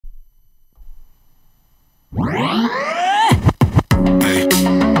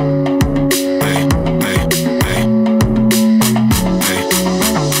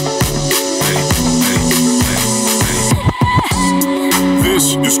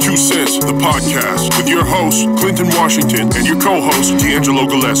2 Cents, the podcast, with your host, Clinton Washington, and your co-host, D'Angelo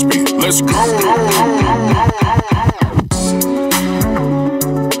Gillespie. Let's go!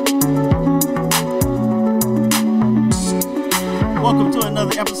 Welcome to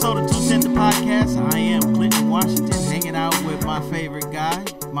another episode of 2 Cents, the podcast. I am Clinton Washington, hanging out with my favorite guy,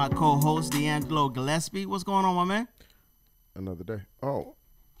 my co-host, D'Angelo Gillespie. What's going on, my man? Another day. Oh.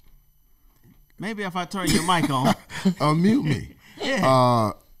 Maybe if I turn your mic on. Unmute me.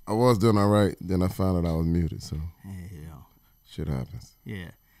 Yeah. I was doing all right. Then I found out I was muted, so Yeah. shit happens.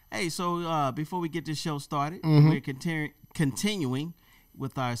 Yeah. Hey, so before we get this show started, Mm-hmm. we're continuing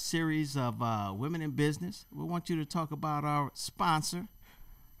with our series of women in business. We want you to talk about our sponsor.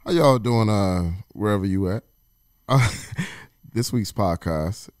 How y'all doing wherever you at? This week's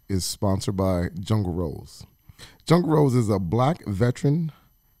podcast is sponsored by Jungle Rose. Jungle Rose is a black veteran-owned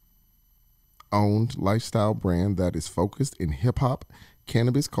lifestyle brand that is focused in hip-hop,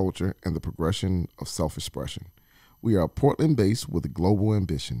 cannabis culture, and the progression of self-expression. We are Portland-based with a global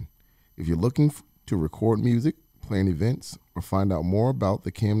ambition. If you're looking to record music, plan events, or find out more about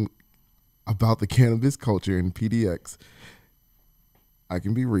the cannabis culture in PDX, I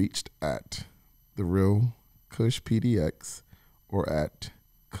can be reached at The Real Kush PDX or at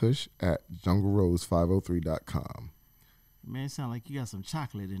kush@junglerose503.com. Man, it sounds like you got some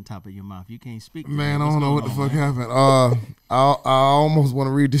chocolate in top of your mouth. You can't speak. Man, I don't know what the fuck happened. I almost want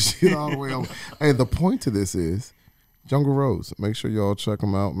to read this shit all the way over. Hey, the point to this is Jungle Rose. Make sure y'all check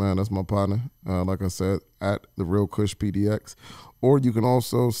them out, man. That's my partner. Like I said, at The Real Kush PDX. Or you can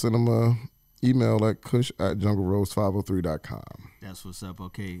also send them an email at kush@junglerose503.com. That's what's up.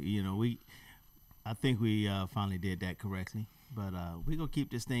 Okay, you know, I think we finally did that correctly, but we're going to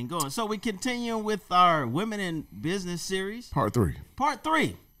keep this thing going. So we continue with our Women in Business series. Part 3. Part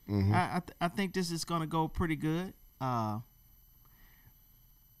 3. Mm-hmm. I think this is going to go pretty good.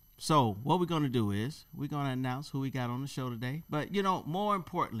 So what we're going to do is we're going to announce who we got on the show today. But, you know, more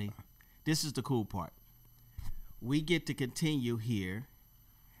importantly, this is the cool part. We get to continue here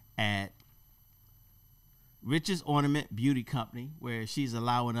at Rich's Ornament Beauty Company, where she's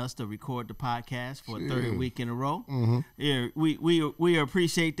allowing us to record the podcast for a third week in a row. Mm-hmm. Yeah, we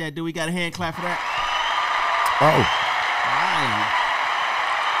appreciate that. Do we got a hand clap for that? Oh.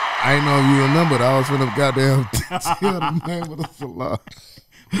 I didn't know if you remembered. I was finna goddamn tell the name of the salon.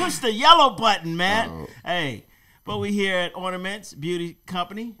 Push the yellow button, man. Hey, but we here at Ornaments Beauty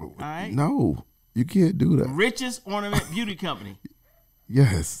Company. All right. No, you can't do that. Rich's Ornament Beauty Company.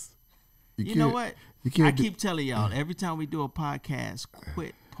 Yes. You know what? I keep telling y'all every time we do a podcast,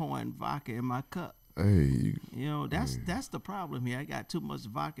 quit pouring vodka in my cup. Hey, you know that's the problem here. I got too much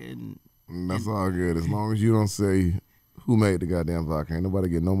vodka and that's all good as long as you don't say who made the goddamn vodka. Ain't nobody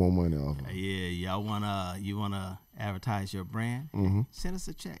get no more money off of it. Yeah, you wanna advertise your brand? Mm-hmm. Send us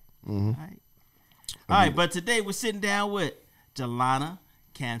a check. Mm-hmm. All right. But today we're sitting down with Jelana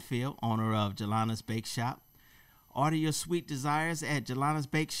Canfield, owner of Jelana's Bake Shop. Order your sweet desires at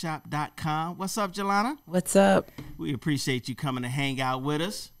jelanasbakeshop.com. What's up, Jelana? What's up? We appreciate you coming to hang out with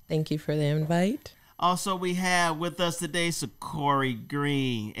us. Thank you for the invite. Also, we have with us today Secorri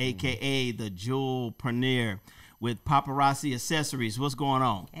Green, a.k.a. the Jewelprenuer, with Paparazzi Accessories. What's going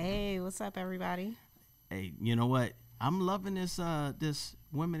on? Hey, what's up, everybody? Hey, you know what? I'm loving this this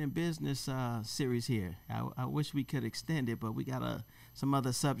Women in Business series here. I wish we could extend it, but we got some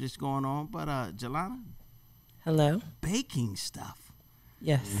other subjects going on. But Jelana? Hello. Baking stuff.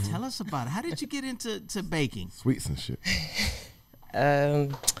 Yes. Tell us about it. How did you get into baking? Sweets and shit. I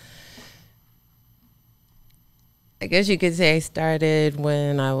guess you could say I started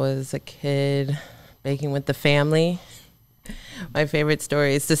when I was a kid baking with the family. My favorite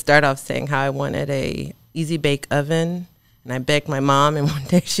story is to start off saying how I wanted a easy bake oven. And I begged my mom, and one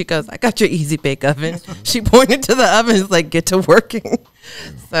day she goes, "I got your easy bake oven." She pointed to the oven and was like, "Get to working."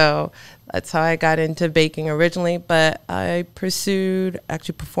 So that's how I got into baking originally. But I pursued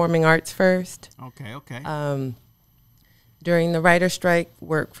actually performing arts first. Okay. During the writer's strike,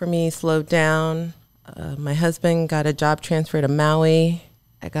 work for me slowed down. My husband got a job transfer to Maui.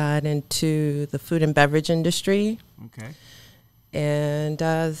 I got into the food and beverage industry. Okay. And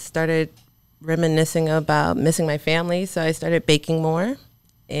started reminiscing about missing my family, so I started baking more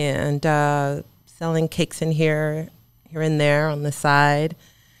and selling cakes in here and there on the side.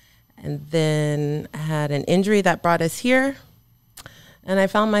 And then I had an injury that brought us here, and I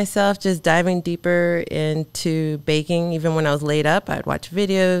found myself just diving deeper into baking. Even when I was laid up, I'd watch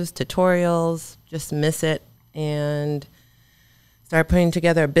videos, tutorials, just miss it, and started putting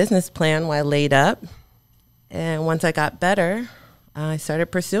together a business plan while laid up. And once I got better, I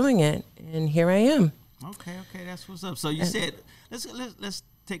started pursuing it, and here I am. Okay, that's what's up. So you said let's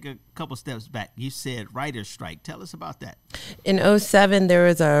take a couple steps back. You said writer's strike. Tell us about that. In 2007, there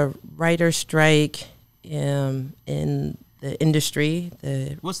was a writer's strike in the industry.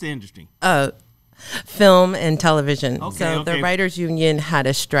 What's the industry? Film and television. Okay, so the writers union had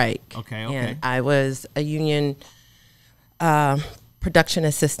a strike. Okay. And I was a union production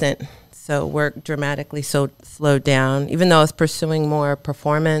assistant. So work dramatically slowed down. Even though I was pursuing more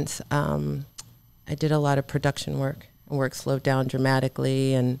performance, I did a lot of production work. And work slowed down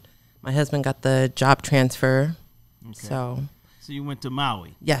dramatically, and my husband got the job transfer. Okay. So you went to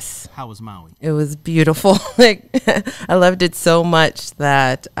Maui. Yes. How was Maui? It was beautiful. Like I loved it so much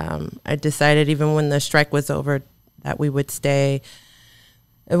that I decided, even when the strike was over, that we would stay.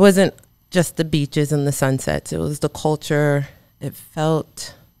 It wasn't just the beaches and the sunsets. It was the culture. It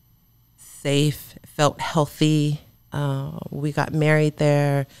felt safe. It felt healthy. We got married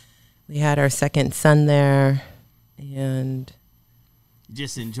there. We had our second son there, and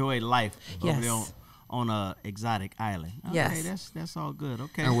just enjoy life over yes. there on a exotic island. Okay, yes, that's all good.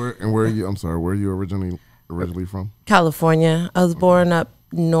 Okay. And where are you? I'm sorry, where are you originally from? California. I was born up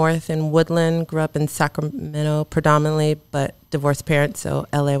north in Woodland. Grew up in Sacramento predominantly, but divorced parents, so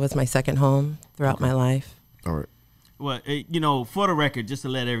LA was my second home throughout my life. All right. Well, for the record, just to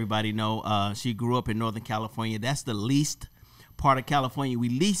let everybody know, she grew up in Northern California. That's the least part of California. We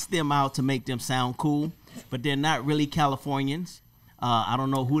leased them out to make them sound cool, but they're not really Californians. I don't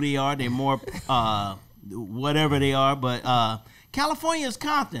know who they are. They're more whatever they are, but California is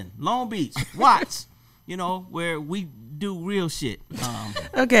Compton, Long Beach, Watts, where we do real shit.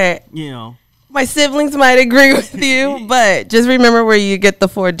 Okay. My siblings might agree with you, but just remember where you get the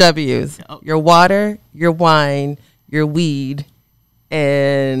 4 W's. Your water, your wine, your weed,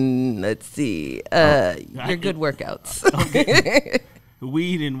 and let's see, your good workouts. Okay.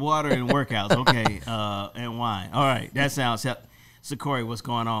 Weed and water and workouts. Okay. And wine. All right. That sounds Seccori, what's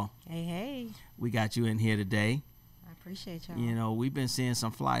going on? Hey. We got you in here today. I appreciate y'all. We've been seeing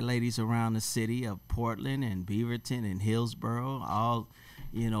some fly ladies around the city of Portland and Beaverton and Hillsboro, all,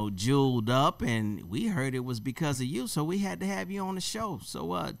 jeweled up, and we heard it was because of you, so we had to have you on the show.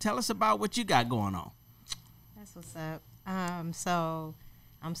 So tell us about what you got going on. That's what's up. So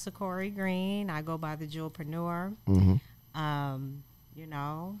I'm Secorri Green. I go by the Jewelprenuer. Mm-hmm. I'm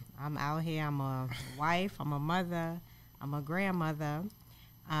out here. I'm a wife. I'm a mother. I'm a grandmother.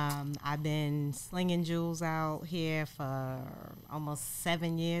 I've been slinging jewels out here for almost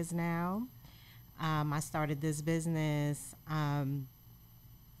 7 years now. I started this business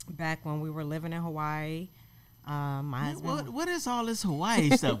back when we were living in Hawaii. My husband. What is all this Hawaii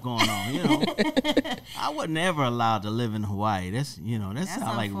stuff going on? I wasn't ever allowed to live in Hawaii. That's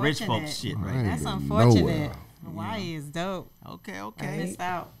sound like rich folks shit, right? That's unfortunate. Hawaii is dope. Okay. I missed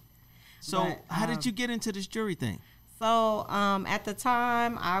out. So how did you get into this jewelry thing? So at the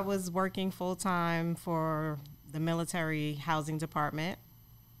time, I was working full-time for the military housing department.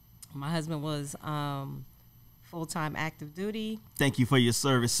 My husband was full-time active duty. Thank you for your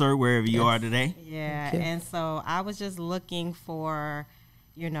service, sir, wherever you are today. Yeah, and so I was just looking for,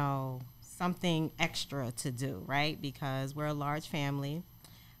 something extra to do, right? Because we're a large family.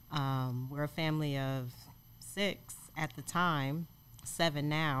 We're a family of 6 at the time, 7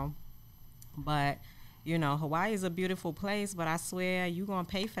 now. But Hawaii is a beautiful place, but I swear you're going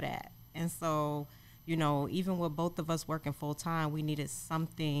to pay for that. And so, even with both of us working full time, we needed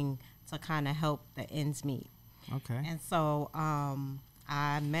something to kind of help the ends meet. Okay. And so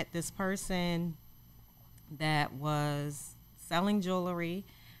I met this person that was selling jewelry.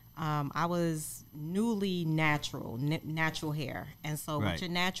 I was newly natural hair. And so with your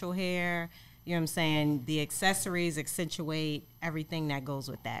natural hair, you know what I'm saying, the accessories accentuate everything that goes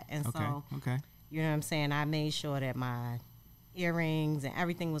with that. And so you know what I'm saying? I made sure that my earrings and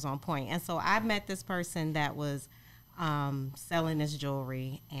everything was on point. And so I met this person that was selling this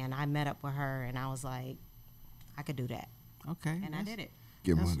jewelry, and I met up with her, and I was like, I could do that. Okay. And I did it.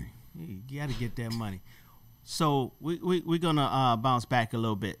 Get money. You got to get that money. So we're going to bounce back a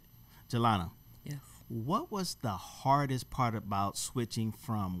little bit. Jelana. Yes. What was the hardest part about switching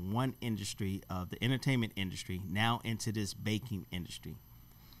from one industry of the entertainment industry now into this baking industry?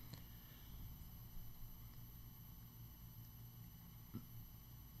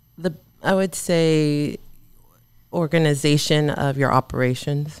 I would say organization of your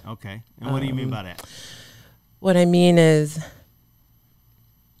operations. Okay. And what do you mean by that? What I mean is,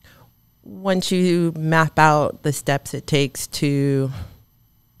 once you map out the steps it takes to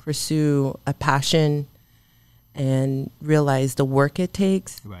pursue a passion and realize the work it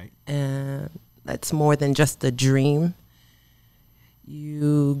takes, right, and that's more than just a dream,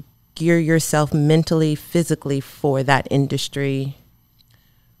 you gear yourself mentally, physically for that industry.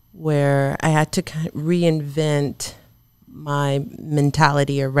 where I had to reinvent my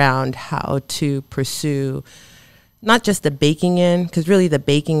mentality around how to pursue not just the baking end, because really the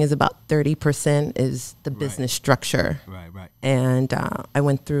baking is about 30% is the business structure. Right. And I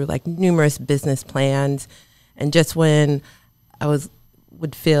went through like numerous business plans, and just when I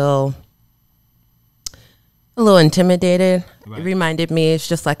would feel a little intimidated, it reminded me it's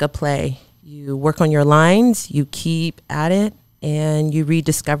just like a play. You work on your lines, you keep at it, and you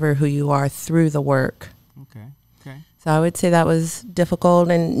rediscover who you are through the work. Okay. So I would say that was difficult,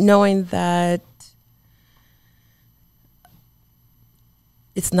 and knowing that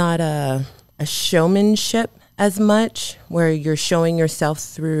it's not a showmanship as much, where you're showing yourself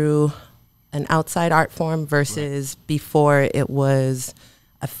through an outside art form versus before it was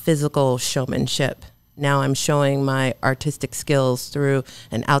a physical showmanship. Now I'm showing my artistic skills through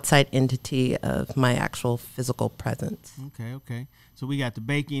an outside entity of my actual physical presence. Okay. So we got the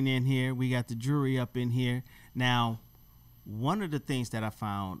baking in here. We got the jewelry up in here. Now, one of the things that I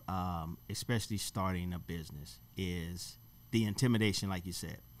found, especially starting a business, is the intimidation, like you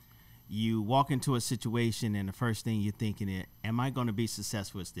said. You walk into a situation and the first thing you're thinking is, am I going to be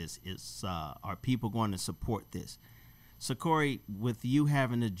successful with this? Are people going to support this? Seccori, with you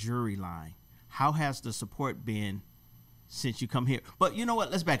having a jewelry line, how has the support been since you come here? But you know what?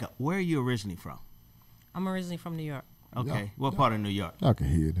 Let's back up. Where are you originally from? I'm originally from New York. Okay. What part of New York? I can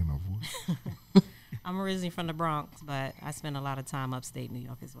hear it in my voice. I'm originally from the Bronx, but I spent a lot of time upstate New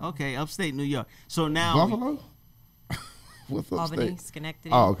York as well. Okay, upstate New York. So now Buffalo? What's Albany, upstate? Schenectady.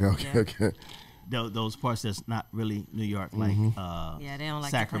 Oh, Yeah. okay. those parts that's not really New York, like Yeah, they don't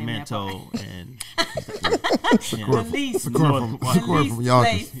like Sacramento to claim and The least. Secorri from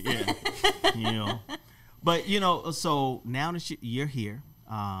Yonkers. place. yeah, But so now that you're here,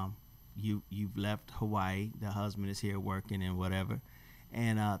 you've left Hawaii. The husband is here working and whatever.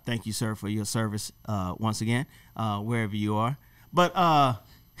 And thank you, sir, for your service once again, wherever you are. But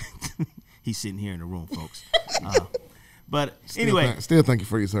he's sitting here in the room, folks. But anyway, still thank you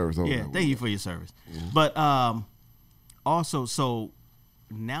for your service. Thank you for your service. But also, so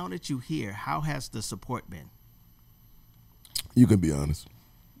now that you're here, how has the support been? You can be honest.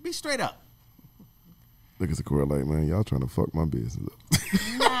 Be straight up. Look at Secorri like, man, y'all trying to fuck my business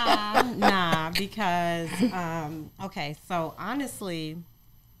up. Nah, because okay, so honestly,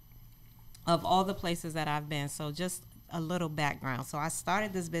 of all the places that I've been, so just a little background. So I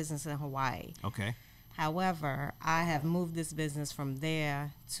started this business in Hawaii. Okay. However, I have moved this business from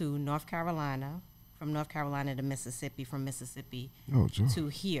there to North Carolina, from North Carolina to Mississippi, from Mississippi to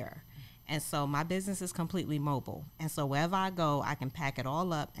here. And so my business is completely mobile. And so wherever I go, I can pack it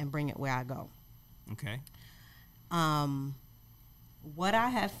all up and bring it where I go. Okay. What I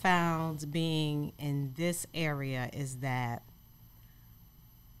have found being in this area is that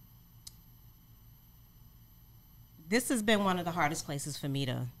this has been one of the hardest places for me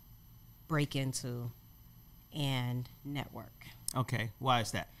to break into and network. Okay. Why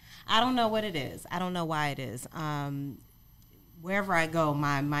is that? I don't know what it is. I don't know why it is. Wherever I go,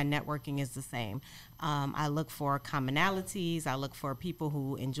 my networking is the same. I look for commonalities. I look for people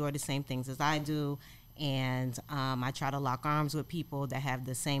who enjoy the same things as I do. And I try to lock arms with people that have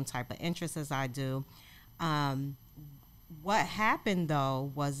the same type of interests as I do. What happened,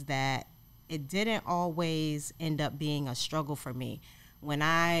 though, was that it didn't always end up being a struggle for me. When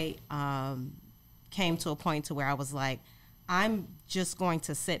I came to a point to where I was like, I'm just going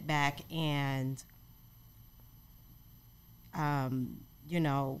to sit back and,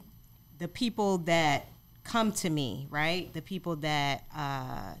 the people that come to me, right? The people that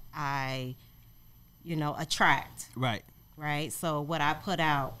I attract. Right. Right. So what I put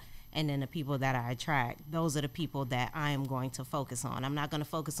out and then the people that I attract, those are the people that I am going to focus on. I'm not going to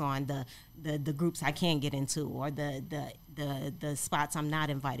focus on the groups I can't get into or the spots I'm not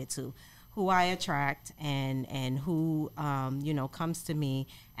invited to. Who I attract and who, comes to me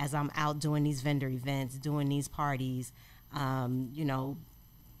as I'm out doing these vendor events, doing these parties,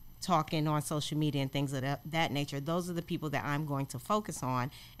 talking on social media and things of that nature. Those are the people that I'm going to focus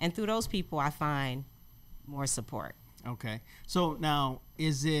on. And through those people, I find more support. Okay. So now,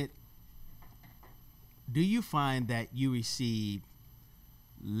 do you find that you receive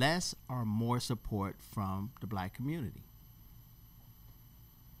less or more support from the Black community?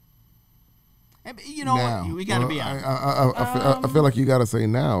 And, now, we got to be honest. I feel like you got to say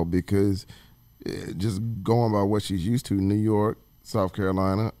now because just going by what she's used to, New York, South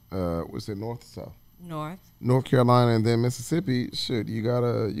Carolina, what's it, north or south? North Carolina, and then Mississippi. Shit, you got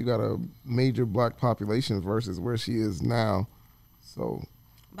a major Black population versus where she is now. So,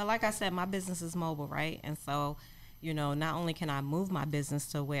 but like I said, my business is mobile, right? And so you know, not only can I move my business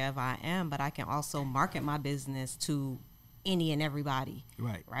to wherever I am, but I can also market my business to any and everybody.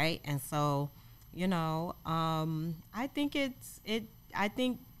 Right. Right. And so, you know, I think I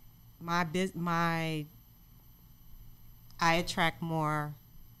think I attract more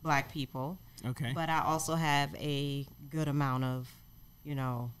Black people. Okay. But I also have a good amount of, you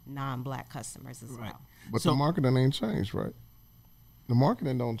know, non-Black customers as well. But the marketing ain't changed, right? The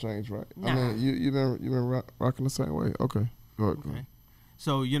marketing don't change, right? No. I mean, you've been rocking the same way. Okay. Go ahead. Okay.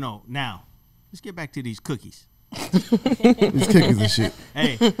 So, you know, now let's get back to these cookies. These cookies and shit.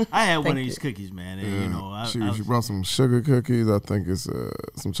 Hey, I had one of these cookies, man. And, you know, she brought some sugar cookies. I think it's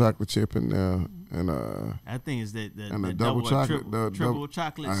some chocolate chip in there, and I think it's the double chocolate, triple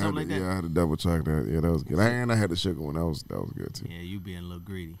chocolate, something like that. Yeah, I had a double chocolate. Yeah, that was good. And I had the sugar one. That was good too. Yeah, you being a little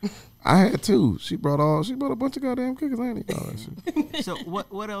greedy. I had two. She brought a bunch of goddamn cookies. I ain't eat all that shit. So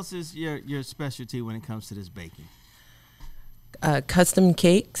what else is your specialty when it comes to this baking? Custom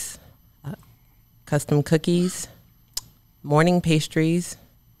cakes, custom cookies, morning pastries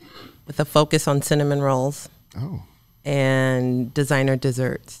with a focus on cinnamon rolls. Oh. And designer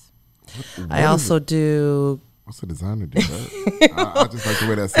desserts. What I also do. What's a designer dessert? I just like the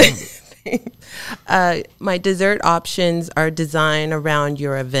way that sounded. My dessert options are designed around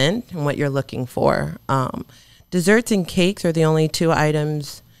your event and what you're looking for. Desserts and cakes are the only two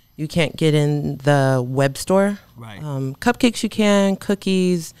items you can't get in the web store. Right. Cupcakes you can,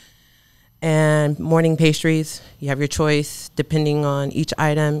 cookies, and morning pastries. You have your choice depending on each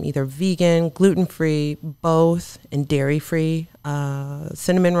item, either vegan, gluten-free, both, and dairy-free.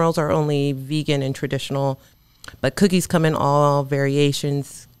 Cinnamon rolls are only vegan and traditional, but cookies come in all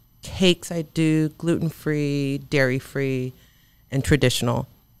variations. Cakes I do gluten-free, dairy-free, and traditional.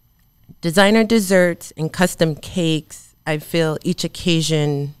 Designer desserts and custom cakes, I feel each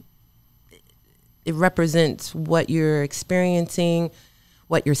occasion, it represents what you're experiencing,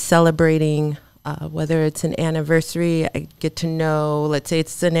 what you're celebrating, whether it's an anniversary. I get to know, let's say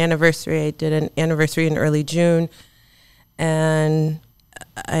it's an anniversary. I did an anniversary in early June, and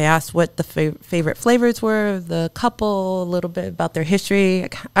I asked what the favorite flavors were of the couple, a little bit about their history.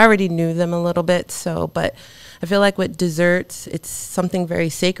 I already knew them a little bit, but I feel like with desserts, it's something very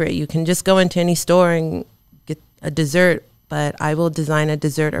sacred. You can just go into any store and get a dessert, but I will design a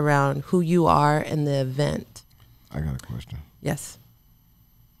dessert around who you are and the event. I got a question. Yes.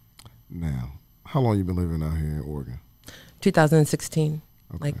 Now, how long you been living out here in Oregon? 2016,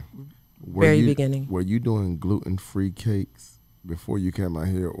 Okay. like very beginning. Were you doing gluten-free cakes before you came out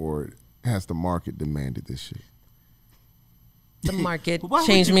here, or has the market demanded this shit? The market Why would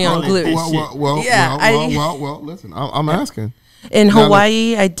changed you me call on it gluten. this shit? Well, listen, I'm asking. In Now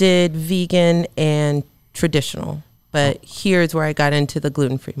Hawaii, I did vegan and traditional, but here's where I got into the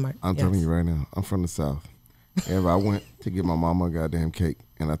gluten-free market. I'm telling you right now, I'm from the South. If I went to get my mama a goddamn cake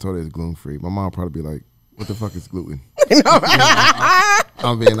and I told her it's gluten-free, my mom would probably be like, what the fuck is gluten?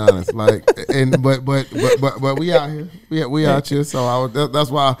 I'm being honest. Like, and but we out here. We out here. So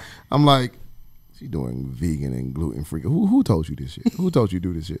that's why I'm like, she doing vegan and gluten-free. Who told you this shit? Who told you to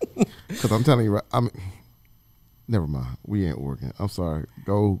do this shit? Because I'm telling you, right, never mind. We ain't Oregon. I'm sorry.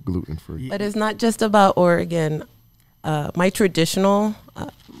 Go gluten-free. But it's not just about Oregon. My traditional,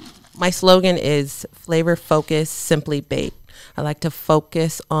 my slogan is flavor focused, simply baked. I like to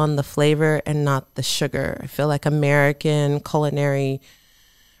focus on the flavor and not the sugar. I feel like American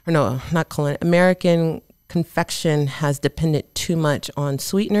American confection has depended too much on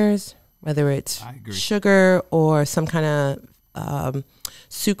sweeteners, whether it's sugar or some kind of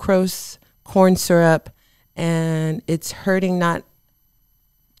sucrose, corn syrup, and it's hurting not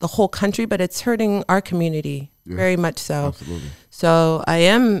the whole country, but it's hurting our community very much so. Absolutely. So I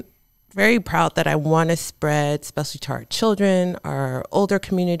am very proud that I want to spread, especially to our children, our older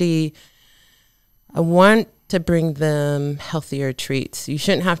community. I want to bring them healthier treats. You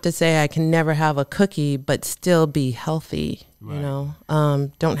shouldn't have to say I can never have a cookie, but still be healthy. Right. You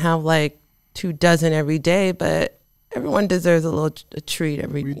know, don't have like 2 dozen every day, but everyone deserves a treat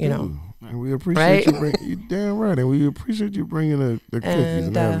every. We you know. And we appreciate you damn right. And we appreciate you bringing the cookies.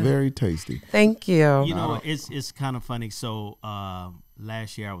 And they're very tasty. Thank you. You know, it's kind of funny. So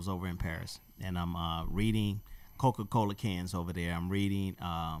last year I was over in Paris, and I'm reading Coca-Cola cans over there. I'm reading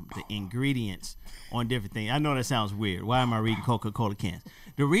the ingredients on different things. I know that sounds weird. Why am I reading Coca-Cola cans?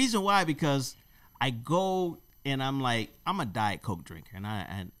 The reason why, because I go and I'm like, I'm a Diet Coke drinker,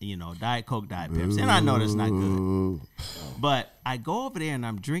 and Diet Coke, Diet Pepsi, and I know that's not good. But I go over there and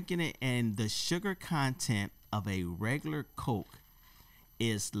I'm drinking it, and the sugar content of a regular Coke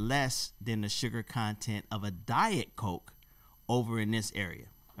is less than the sugar content of a Diet Coke over in this area,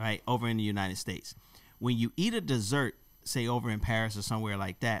 right? Over in the United States. when you eat a dessert, say over in Paris or somewhere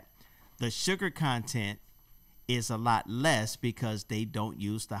like that, the sugar content is a lot less because they don't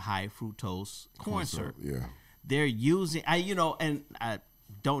use the high fructose corn syrup. Yeah. They're using, and I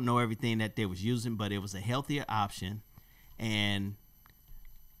don't know everything that they was using, but it was a healthier option, and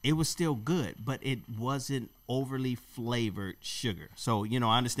it was still good, but it wasn't overly flavored sugar. So,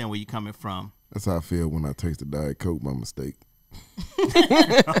 I understand where you're coming from. That's how I feel when I taste the Diet Coke by mistake.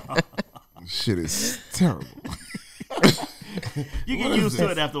 Shit is terrible. You get used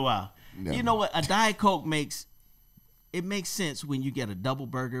to it after a while. Never. You know what? A Diet Coke makes sense when you get a double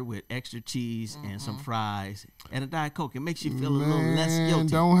burger with extra cheese and some fries and a Diet Coke. It makes you feel a little less guilty.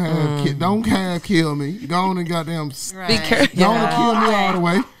 Don't have kill me. Go on and goddamn Be careful. Go on and kill me all the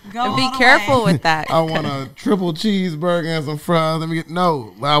way. And be careful with that. I want a triple cheeseburger and some fries.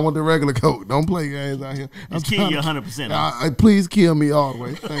 I want the regular Coke. Don't play games out here. It's kill you 100%. Please kill me all the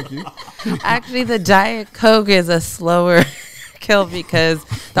way. Thank you. Actually, the Diet Coke is a slower kill because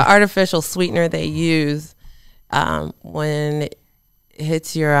the artificial sweetener they use, when it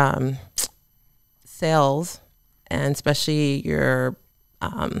hits your cells, and especially your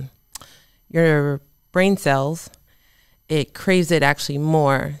brain cells, it craves it actually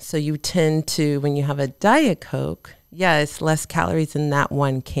more. So you tend to, when you have a Diet Coke, it's less calories in that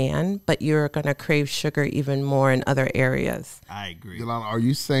one can, but you're going to crave sugar even more in other areas. I agree. Jelana, are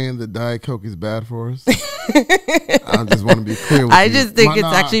you saying that Diet Coke is bad for us? I just want to be clear with you. I just think it's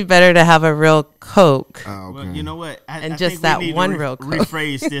actually better to have a real Coke. Oh, okay. Well, you know what? And I just think that we need one to real Coke.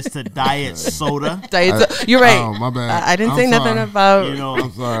 rephrase this to diet soda. You're right. Oh, my bad. I didn't I'm say nothing sorry. about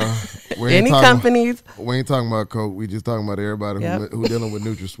I'm sorry. We any ain't companies. We ain't talking about Coke. We just talking about everybody who dealing with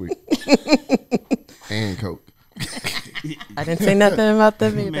NutraSweet and Coke. I didn't say nothing about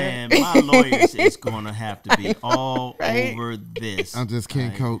them either. Man, my lawyers is going to have to be all right? over this. I'm just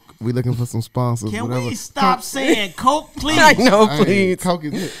kidding, Coke. We looking for some sponsors. Can whatever. we stop saying Coke, please? I know, Hey, please. Coke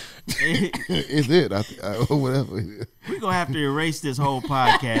is it. It's it. Whatever. We're going to have to erase this whole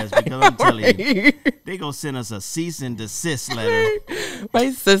podcast because I'm telling you, they're going to send us a cease and desist letter.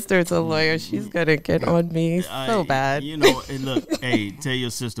 My sister's a lawyer. She's going to get on me so bad. And look, hey, tell your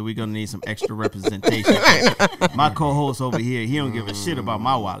sister we're going to need some extra representation. My co-host over here, he don't give a shit about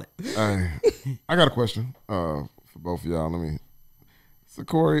my wallet. Hey, I got a question for both of y'all.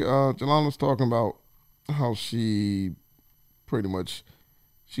 Seccori, Jelana's talking about how she pretty much,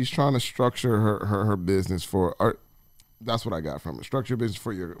 she's trying to structure her business for, that's what I got from it. Structure your business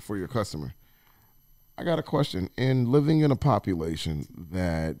for your customer. I got a question. In living in a population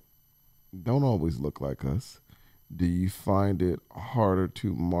that don't always look like us, do you find it harder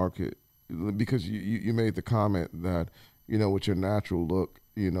to market? Because you made the comment that, with your natural look,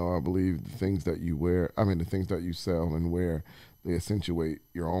 I believe the things that you wear, the things that you sell and wear, they accentuate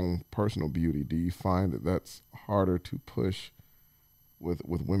your own personal beauty. Do you find that that's harder to push with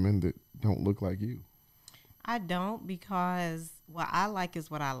women that don't look like you? I don't, because what I like is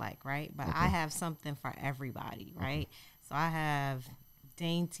what I like, right? But I have something for everybody, right? So I have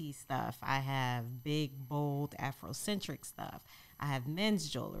dainty stuff. I have big, bold, Afrocentric stuff. I have men's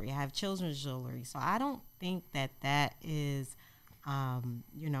jewelry. I have children's jewelry. So I don't think that is,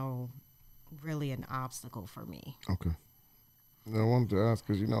 really an obstacle for me. Okay. I wanted to ask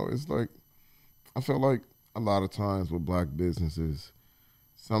because, it's like, I feel like a lot of times with black businesses,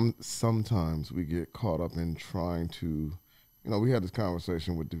 sometimes we get caught up in trying to, we had this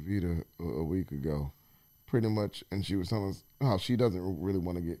conversation with Davita a week ago, pretty much, and she was telling us how she doesn't really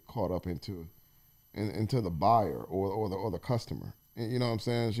want to get caught up into the buyer or the customer. And, you know what I'm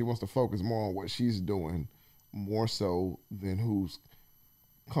saying? She wants to focus more on what she's doing more so than who's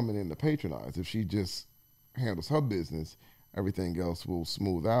coming in to patronize. If she just handles her business, everything else will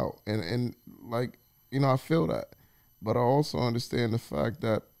smooth out. And I feel that. But I also understand the fact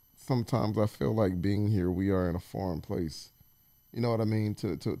that sometimes I feel like being here, we are in a foreign place. You know what I mean?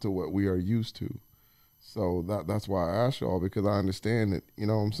 To what we are used to. So that's why I ask y'all, because I understand that, you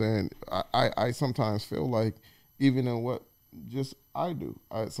know what I'm saying? I sometimes feel like, even in what just I do,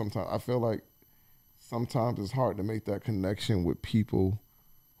 I feel like sometimes it's hard to make that connection with people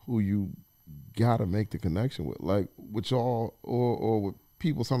who you gotta make the connection with. Like with y'all or with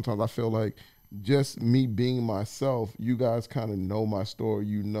people, sometimes I feel like just me being myself, you guys kind of know my story.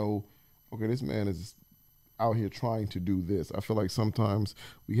 Okay, this man is out here trying to do this. I feel like sometimes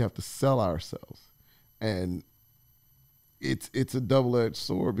we have to sell ourselves. And it's a double-edged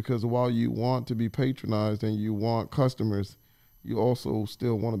sword, because while you want to be patronized and you want customers, you also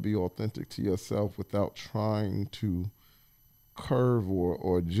still want to be authentic to yourself without trying to curve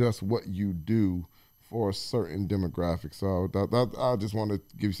or adjust what you do for a certain demographic. So I just want to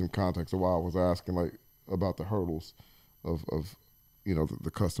give you some context of why I was asking, like, about the hurdles of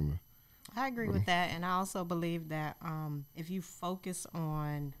the customer. I agree with that, and I also believe that if you focus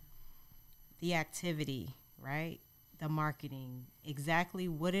on the activity, right, the marketing, exactly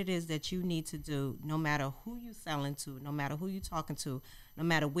what it is that you need to do, no matter who you selling to, no matter who you talking to, no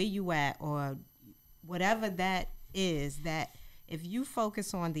matter where you at, or whatever that is, that if you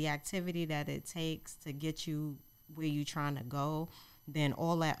focus on the activity that it takes to get you where you're trying to go, then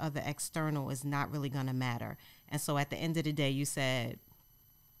all that other external is not really going to matter. And so at the end of the day, you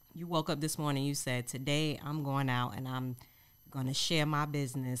woke up this morning, you said, today I'm going out and I'm going to share my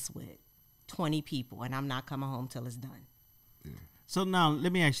business with 20 people, and I'm not coming home till it's done. Yeah. So now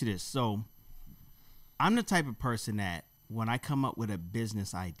let me ask you this. So I'm the type of person that when I come up with a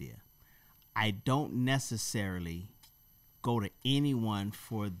business idea, I don't necessarily go to anyone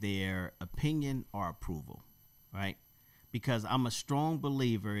for their opinion or approval, right? Because I'm a strong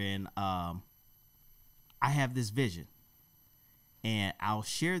believer in I have this vision. And I'll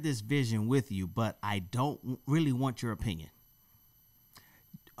share this vision with you, but I don't really want your opinion.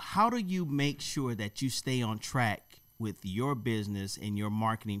 How do you make sure that you stay on track with your business and your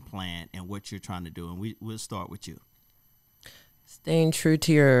marketing plan and what you're trying to do? And we'll start with you. Staying true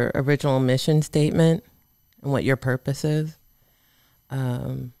to your original mission statement and what your purpose is.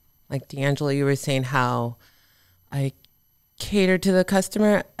 Like D'Angelo, you were saying how I cater to the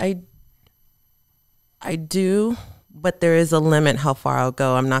customer. I do. But there is a limit how far I'll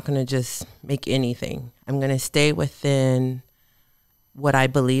go. I'm not going to just make anything. I'm going to stay within what I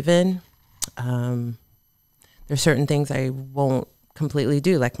believe in. There's certain things I won't completely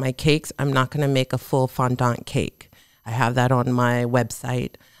do. Like my cakes, I'm not going to make a full fondant cake. I have that on my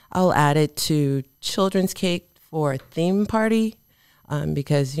website. I'll add it to children's cake for a theme party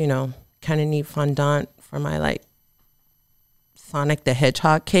because, kind of need fondant for my Sonic the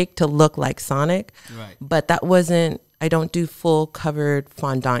Hedgehog cake to look like Sonic. Right. But I don't do full covered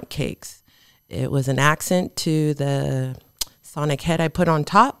fondant cakes. It was an accent to the Sonic head I put on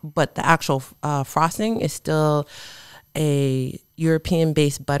top, but the actual frosting is still a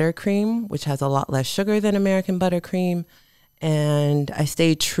European-based buttercream, which has a lot less sugar than American buttercream. And I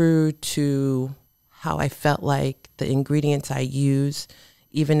stay true to how I felt like the ingredients I use,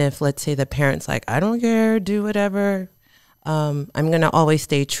 even if, let's say, the parent's like, I don't care, do whatever. I'm going to always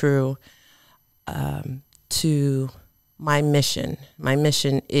stay true to my mission. My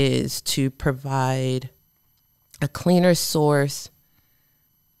mission is to provide a cleaner source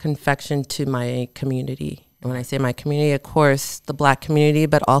confection to my community. And when I say my community, of course, the Black community,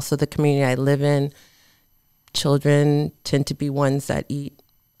 but also the community I live in. Children tend to be ones that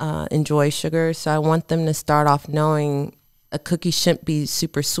enjoy sugar. So I want them to start off knowing a cookie shouldn't be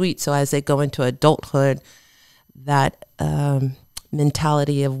super sweet. So as they go into adulthood, that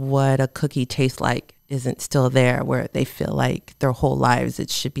mentality of what a cookie tastes like isn't still there, where they feel like their whole lives it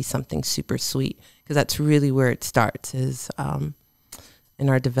should be something super sweet, because that's really where it starts, is in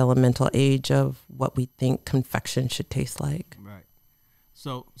our developmental age of what we think confection should taste like. Right.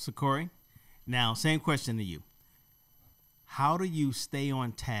 So, Seccori, now same question to you. How do you stay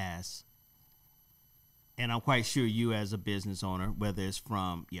on task? And I'm quite sure you as a business owner, whether it's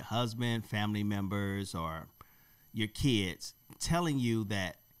from your husband, family members, or your kids telling you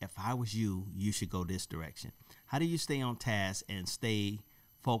that if I was you, you should go this direction. How do you stay on task and stay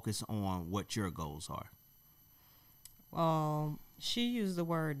focused on what your goals are? Well, she used the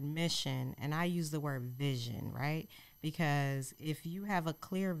word mission and I use the word vision, right? Because if you have a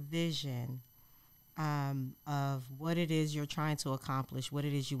clear vision of what it is you're trying to accomplish, what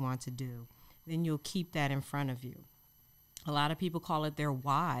it is you want to do, then you'll keep that in front of you. A lot of people call it their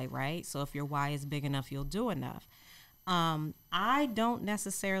why, right? So if your why is big enough, you'll do enough. I don't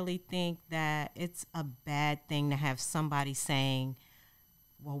necessarily think that it's a bad thing to have somebody saying,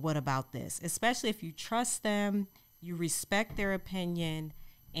 well, what about this? Especially if you trust them, you respect their opinion,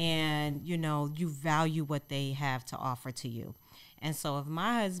 and, you value what they have to offer to you. And so if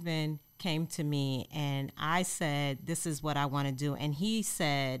my husband came to me and I said, this is what I want to do, and he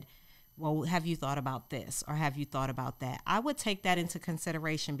said, well, have you thought about this or have you thought about that? I would take that into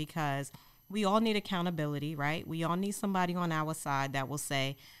consideration, because we all need accountability, right? We all need somebody on our side that will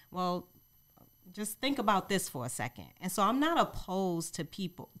say, well, just think about this for a second. And so I'm not opposed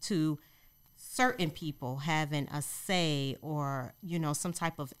to certain people having a say or, some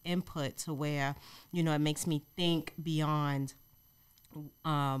type of input to where, it makes me think beyond,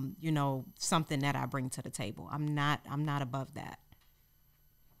 something that I bring to the table. I'm not above that.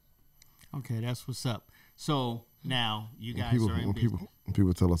 Okay, that's what's up. So now you guys are in business. When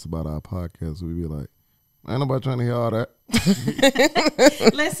people tell us about our podcast, we be like, Ain't nobody trying to hear all that.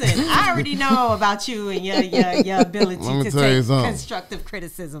 Listen, I already know about you and your ability to take constructive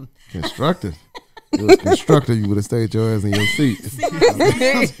criticism. Constructive? It was constructive. You would have stayed your ass in your seat.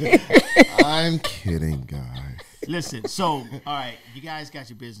 I'm kidding, guys. Listen, so, all right, you guys got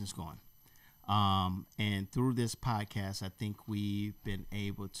your business going. And through this podcast, I think we've been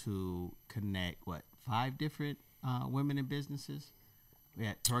able to connect, 5 different women in businesses? We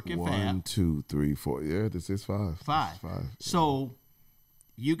had Turk and Fab. 1, 2, 3, 4. Yeah, this is 5. 5. 5. So,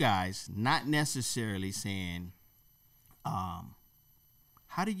 you guys, not necessarily saying,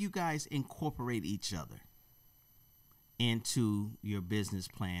 how do you guys incorporate each other into your business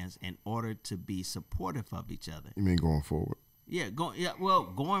plans in order to be supportive of each other? You mean going forward? Yeah,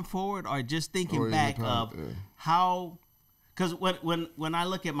 going forward, or just thinking back of how, because when I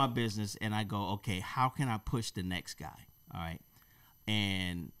look at my business and I go, okay, how can I push the next guy? All right.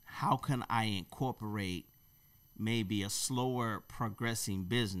 And how can I incorporate maybe a slower progressing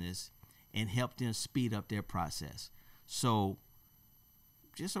business and help them speed up their process? So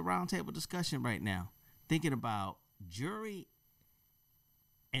just a roundtable discussion right now, thinking about jewelry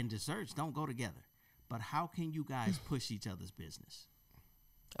and desserts don't go together, but how can you guys push each other's business?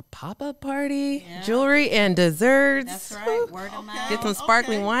 A pop-up party, jewelry and desserts. That's right. Word of mouth. Get some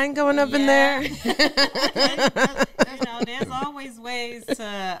sparkling wine going up in there. There's always ways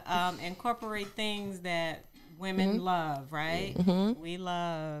to incorporate things that women love, right? Mm-hmm. We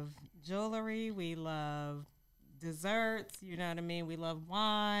love jewelry. We love desserts. You know what I mean? We love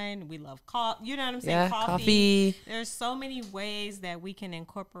wine. We love coffee. You know what I'm saying? Yeah, coffee. There's so many ways that we can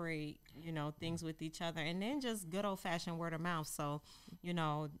incorporate, things with each other, and then just good old-fashioned word of mouth. So,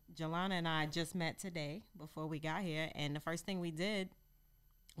 Jelana and I just met today before we got here, and the first thing we did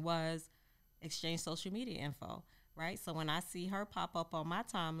was exchange social media info, right? So when I see her pop up on my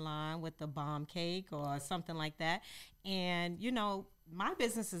timeline with the bomb cake or something like that, and, my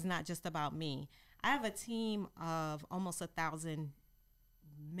business is not just about me. I have a team of almost 1,000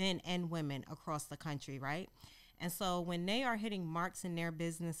 men and women across the country, right? And so when they are hitting marks in their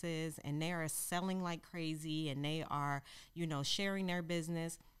businesses and they are selling like crazy and they are, sharing their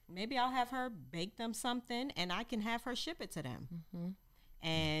business, maybe I'll have her bake them something and I can have her ship it to them. Mm-hmm.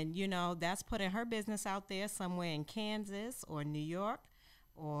 And, that's putting her business out there somewhere in Kansas or New York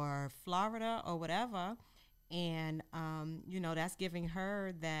or Florida or whatever. And, that's giving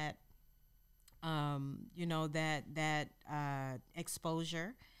her that,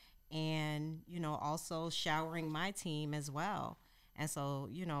 exposure. And, also showering my team as well. And so,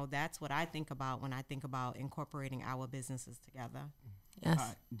 that's what I think about when I think about incorporating our businesses together.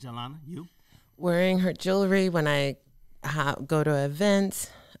 Yes. Jelana, you? Wearing her jewelry when I go to events.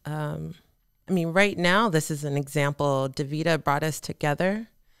 Right now, this is an example. Davita brought us together.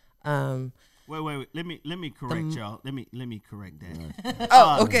 Wait. Let me correct y'all. Let me correct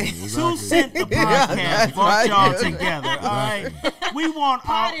that. Okay. Exactly. 2 Cent the podcast brought y'all together. All right. We want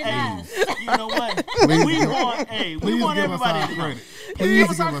all. You know what? We want everybody to credit. Please give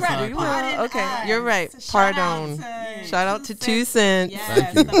us our credit. Okay, you're right. Pardon. Shout out to 2 Cent.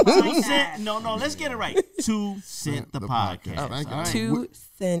 Yes, Thank you. 2 Cent. No. Let's get it right. 2 Cent the podcast. Thank you. All right. 2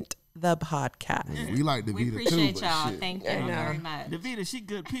 Cent the podcast. Yeah, we like Davita we appreciate too, y'all. shit. Thank you very much. Davita, she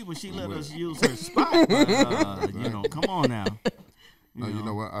good people. She let us use her spot. But, come on now. You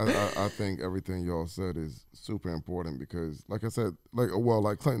know what? I think everything y'all said is super important because, like I said, like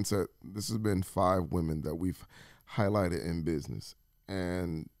Clinton said, this has been 5 women that we've highlighted in business,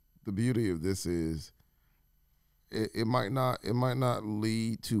 and the beauty of this is it might not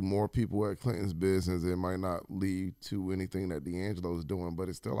lead to more people at Clinton's business. It might not lead to anything that D'Angelo's doing, but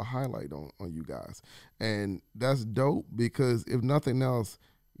it's still a highlight on you guys, and that's dope because if nothing else,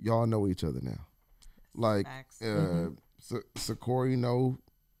 y'all know each other now. Like Seccori know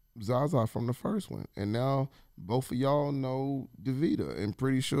Zaza from the first one, and now both of y'all know Davita, and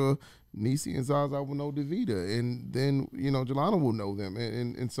pretty sure Nisi and Zaza will know Davita, and then Jelana will know them,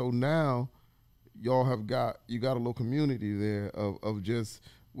 and so now y'all got a little community there of just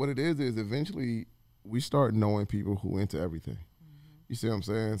what it is eventually we start knowing people who into everything. Mm-hmm. You see what I'm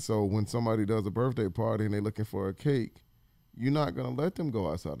saying? So when somebody does a birthday party and they're looking for a cake, you're not gonna let them go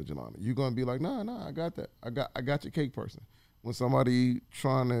outside of Jelana. You're gonna be like, nah, I got that. I got your cake person. When somebody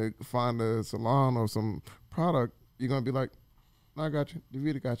trying to find a salon or some product, you're gonna be like, nah, I got you.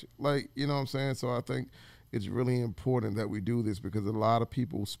 Davita got you. Like, you know what I'm saying? So I think it's really important that we do this because a lot of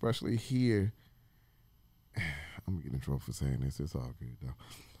people, especially here, I'm getting in trouble for saying this. It's all good though.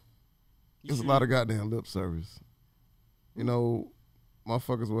 There's a lot of goddamn lip service.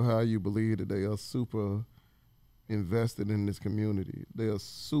 Motherfuckers will have you believe that they are super invested in this community. They are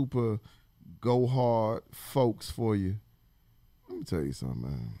super go hard folks for you. Let me tell you something,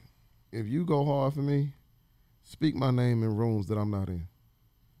 man. If you go hard for me, speak my name in rooms that I'm not in.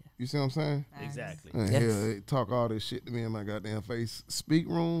 You see what I'm saying? Exactly. And hell, talk all this shit to me in my goddamn face. Speak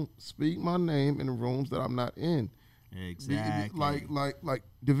my name in the rooms that I'm not in. Exactly. Like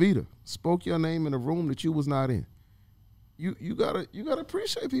DeVita spoke your name in a room that you was not in. You gotta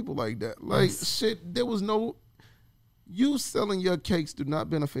appreciate people like that. Like shit, there was no you selling your cakes do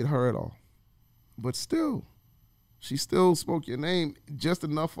not benefit her at all. But still, she still spoke your name just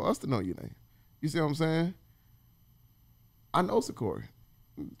enough for us to know your name. You see what I'm saying? I know Secorri.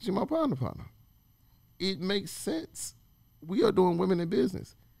 She's my partner. It makes sense. We are doing women in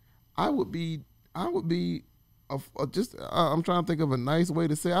business. I would be I'm trying to think of a nice way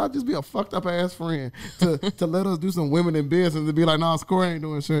to say I'd just be a fucked up ass friend to let us do some women in business and be like, nah, Secorri ain't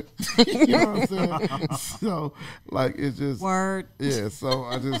doing shit. You know what I'm saying? So like it's just word. Yeah, so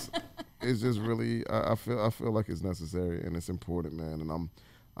it's just really I feel like it's necessary and it's important, man, and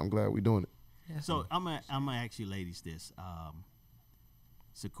I'm glad we're doing it. Yeah. So I'm gonna ask you ladies this.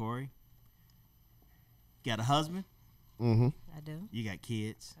 Secorri, got a husband? Mm-hmm. I do. You got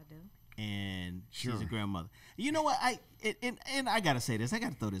kids? I do. And she's a grandmother. You know what? I gotta say this. I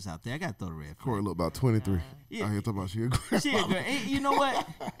gotta throw this out there. I gotta throw the red flag. Corey look about 23. Yeah. I hear talking about she a grandmother. And you know what?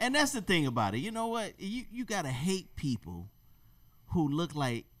 And that's the thing about it. You know what? You gotta hate people who look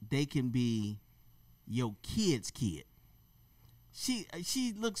like they can be your kid's kid. She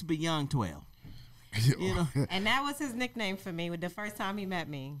looks beyond 12. You know, and that was his nickname for me. With the first time he met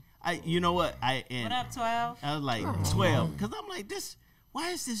me. You know what? What up, 12? I was like 12 because I'm like this.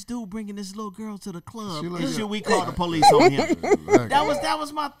 Why is this dude bringing this little girl to the club? Should we call the police on him? Exactly. That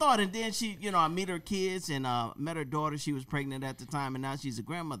was my thought. And then she, I meet her kids and met her daughter. She was pregnant at the time, and now she's a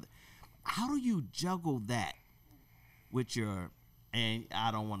grandmother. How do you juggle that with your? And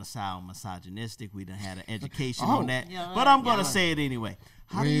I don't want to sound misogynistic. We done had an education on that, but I'm gonna say it anyway.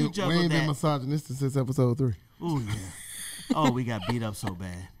 How do you juggle that? We ain't been misogynistic since episode 3. Oh yeah. Oh, we got beat up so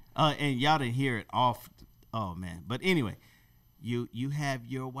bad. And y'all didn't hear it off. Oh man. But anyway. You have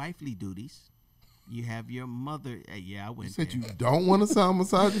your wifely duties. You have your mother. I went. You said there. you don't want to sound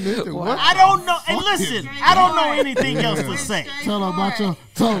misogynistic. What? I don't know. And listen, I don't know anything else to say. Tell her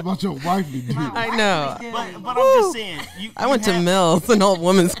about your wifely duties. I know. But I'm just saying. I went to Mills, an old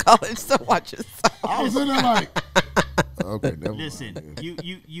women's college, so watch yourself. I was in there like. Okay, never listen. Mind.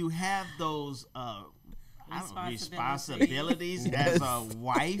 You have those responsibilities as a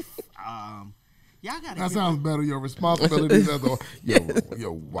wife. Y'all gotta that sounds better. Your responsibilities as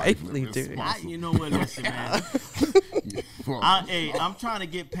your wifely duty. You know what? Listen, man. I'm trying to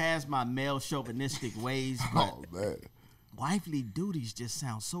get past my male chauvinistic ways, but wifely duties just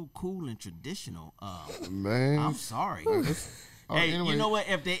sound so cool and traditional. Man, I'm sorry. Hey, anyway. You know what?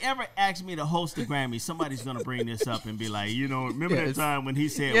 If they ever ask me to host the Grammy, somebody's gonna bring this up and be like, remember that time when he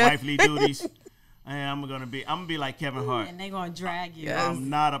said wifely duties? And I'm gonna be like Kevin Hart, and they gonna drag you. Yes.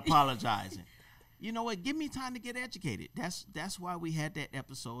 I'm not apologizing. You know what? Give me time to get educated. That's why we had that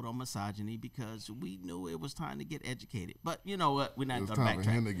episode on misogyny, because we knew it was time to get educated. But you know what? We're not going to backtrack. It's time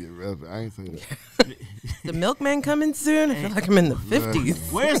for him to get relevant. I ain't saying that. The milkman coming soon? I feel like I'm in the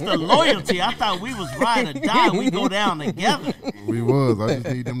 50s. Where's the loyalty? I thought we was ride or die. We go down together. We was. I just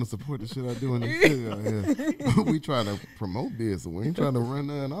need them to support the shit I do in the city out here. We try to promote this. We ain't trying to run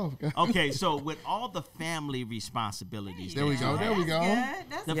nothing off. Okay, so with all the family responsibilities. There we go.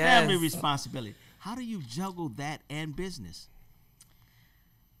 The family responsibility. How do you juggle that and business?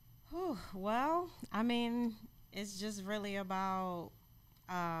 Well, I mean, it's just really about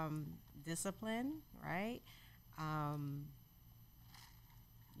discipline, right?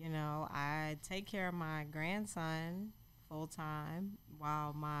 I take care of my grandson full time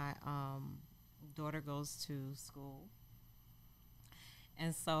while my daughter goes to school.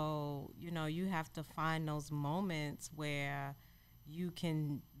 And so, you have to find those moments where you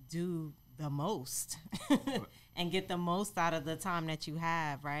can do the most and get the most out of the time that you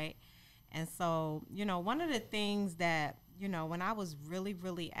have, right? And so, one of the things that, when I was really,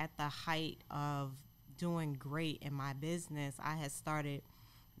 really at the height of doing great in my business, I had started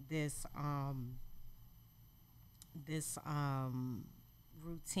this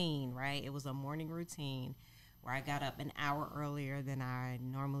routine, right? It was a morning routine where I got up an hour earlier than I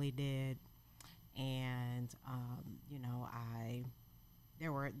normally did. And,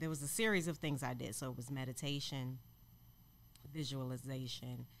 there was a series of things I did. So it was meditation,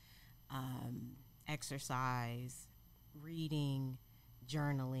 visualization, exercise, reading,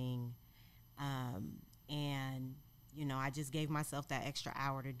 journaling, and I just gave myself that extra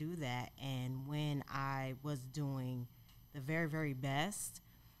hour to do that. And when I was doing the very, very best,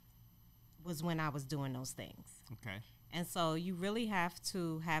 was when I was doing those things. Okay. And so you really have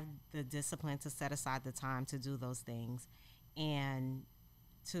to have the discipline to set aside the time to do those things and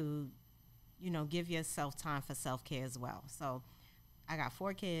to, give yourself time for self-care as well. So I got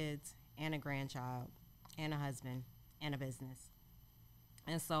 4 kids and a grandchild and a husband and a business.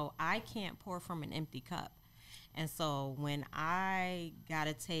 And so I can't pour from an empty cup. And so when I got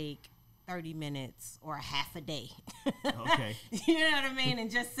to take 30 minutes or a half a day, okay, you know what I mean?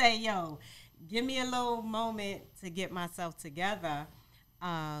 And just say, yo, give me a little moment to get myself together.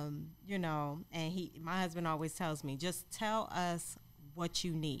 And my husband always tells me, just tell us what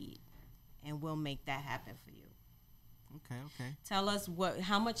you need and we'll make that happen for you. Okay. Tell us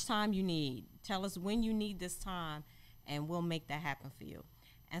how much time you need. Tell us when you need this time and we'll make that happen for you.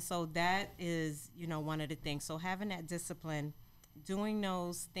 And so that is, one of the things. So having that discipline, doing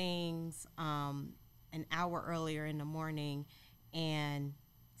those things an hour earlier in the morning, and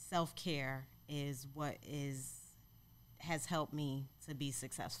self-care is what has helped me to be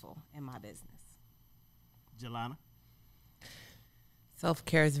successful in my business. Jelana?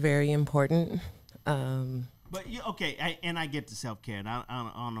 Self-care is very important. But I get the self-care, and I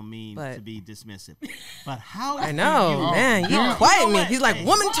don't mean to be dismissive. But how? I know, man. You quiet me. He's like,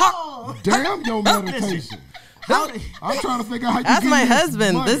 woman talk. Damn your meditation. I'm trying to figure out how you That's my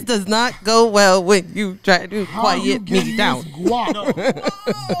husband. Money. This does not go well when you try to quiet me down.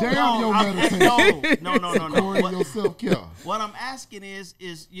 Damn your meditation. No. Your self-care. What I'm asking is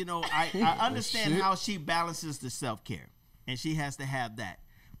I understand how she balances the self-care, and she has to have that.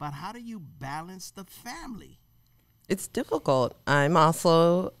 But how do you balance the family? It's difficult. I'm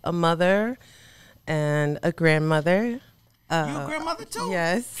also a mother and a grandmother. You a grandmother too?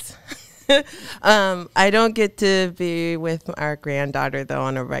 Yes. I don't get to be with our granddaughter, though,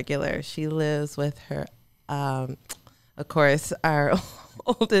 on a regular. She lives with her, of course, our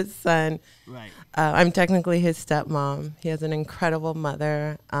oldest son. Right. I'm technically his stepmom. He has an incredible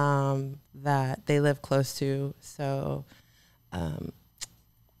mother that they live close to. So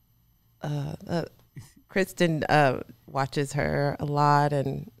Kristen watches her a lot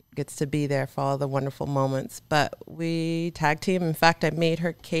and gets to be there for all the wonderful moments. But we tag team. In fact, I made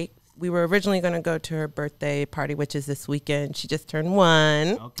her cake. We were originally going to go to her birthday party, which is this weekend. She just turned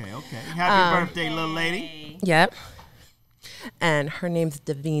 1. Okay. Happy birthday, little lady. Yep. And her name's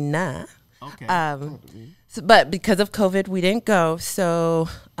Davina. Okay. But because of COVID, we didn't go. So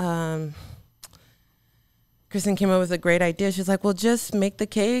Kristen came up with a great idea. She's like, well, just make the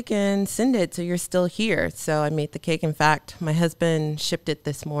cake and send it so you're still here. So I made the cake. In fact, my husband shipped it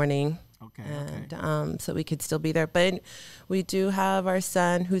this morning. Okay. And so we could still be there. But we do have our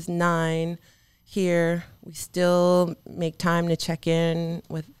son, who's 9, here. We still make time to check in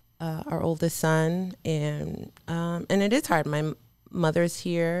with our oldest son. And it is hard. My mother's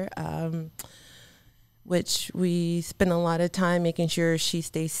here, which we spend a lot of time making sure she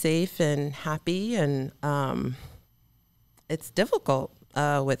stays safe and happy. And it's difficult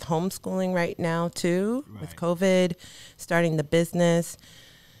with homeschooling right now, too, with COVID, starting the business.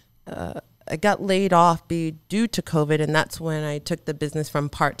 I got laid off due to COVID, and that's when I took the business from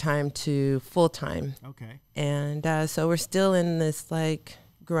part-time to full-time. Okay. And so we're still in this,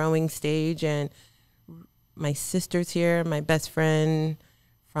 growing stage, and my sister's here. My best friend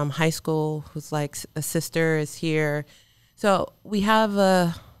from high school, who's like a sister, is here. So we have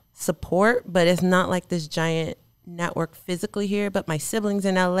a support, but it's not like this giant network physically here. But my siblings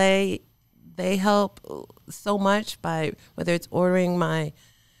in LA, they help so much by whether it's ordering my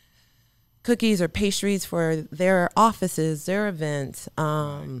cookies or pastries for their offices, their events,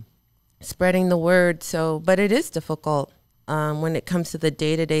 spreading the word. But it is difficult when it comes to the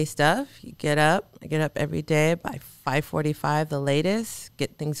day-to-day stuff. I get up every day by 5:45, the latest,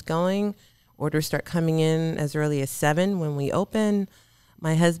 get things going. Orders start coming in as early as 7 when we open.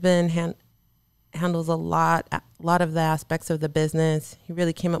 My husband handles a lot of the aspects of the business. He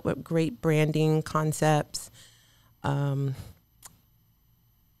really came up with great branding concepts.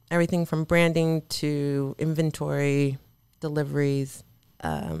 Everything from branding to inventory, deliveries.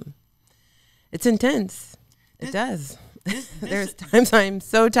 It's intense. It does. There's times I'm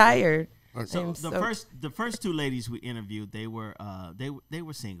so tired. So the first 2 ladies we interviewed, they were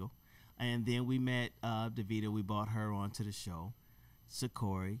single, and then we met Davita. We brought her onto the show,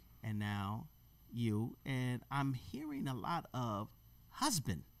 Secorri, and now you. And I'm hearing a lot of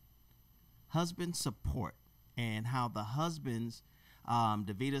husband support, and how the husbands.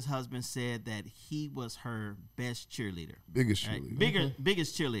 Davita's husband said that he was her best cheerleader. Biggest cheerleader.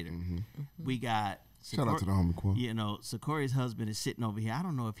 Biggest cheerleader. Mm-hmm. We got Shout out to the homie Quan. You know, Secorri's husband is sitting over here. I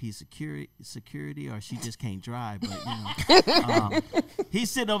don't know if he's security or she just can't drive, but you know, he's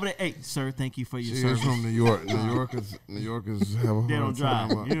sitting over there. Hey, sir, thank you for your service. She's from New York. New Yorkers have a They don't hard time.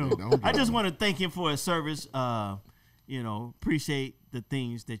 drive. You know, They don't I just drive. want to thank him for his service. You know, appreciate the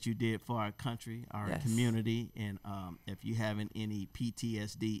things that you did for our country, our Yes. community, and if you having any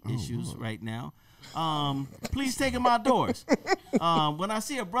PTSD issues right now, please take them outdoors. When I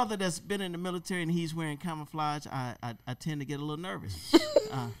see a brother that's been in the military and he's wearing camouflage, I tend to get a little nervous.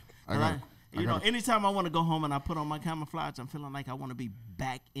 You know, anytime I want to go home and I put on my camouflage, I'm feeling like I want to be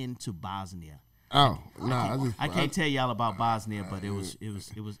back into Bosnia. Oh, nah. I can't tell y'all about Bosnia, but it was If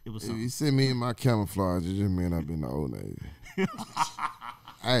something. you see me in my camouflage, it just mean I've been in the Old Navy.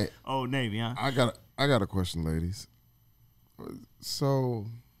 Hey, Old Navy, huh? I got a question, ladies. So,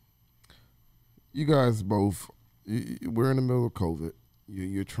 you guys both, we're in the middle of COVID.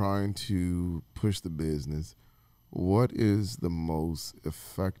 You're trying to push the business. What is the most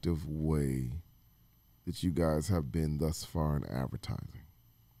effective way that you guys have been thus far in advertising?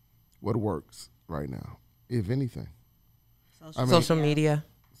 What works right now, if anything? Social media.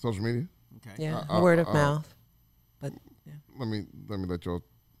 Social media? Okay. Yeah. Word of mouth. But yeah. Let me let y'all.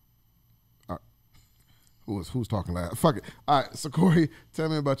 Who's talking loud? Fuck it. All right, so Corey, tell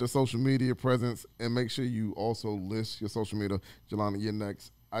me about your social media presence, and make sure you also list your social media. Jelana, you're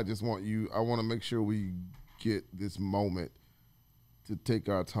next. I want to make sure we get this moment to take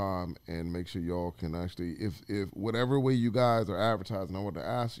our time and make sure y'all can actually, if whatever way you guys are advertising, I want to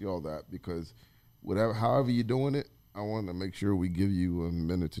ask y'all that, because however you're doing it, I want to make sure we give you a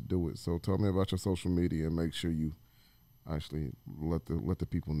minute to do it. So tell me about your social media and make sure you actually let the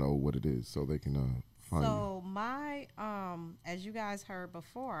people know what it is so they can find you. So my, as you guys heard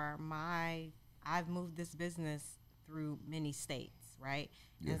before, I've moved this business through many states, right?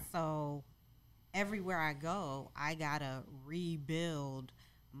 Yeah. And so everywhere I go, I gotta rebuild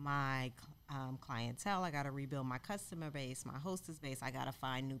my clientele. I gotta rebuild my customer base, my hostess base. I gotta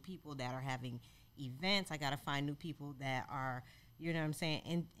find new people that are having events. I gotta find new people that are, you know what I'm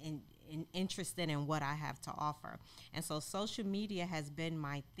saying, interested in what I have to offer. And so social media has been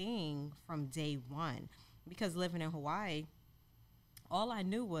my thing from day one, because living in Hawaii, all I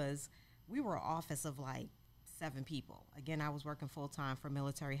knew was we were an office of like 7 people. Again, I was working full time for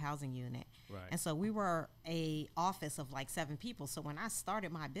military housing unit. Right. And so we were a office of like 7 people. So when I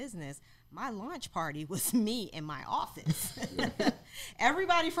started my business, my launch party was me in my office.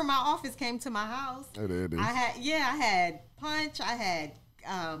 Everybody from my office came to my house. It is. I had punch, I had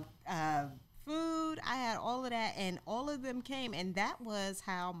food, I had all of that, and all of them came, and that was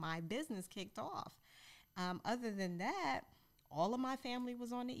how my business kicked off. Other than that, all of my family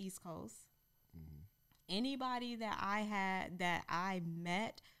was on the East Coast. Anybody that I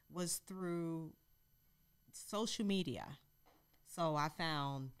met was through social media. So I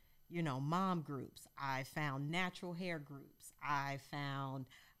found, mom groups. I found natural hair groups. I found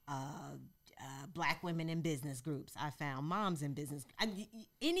Black women in business groups. I found moms in business.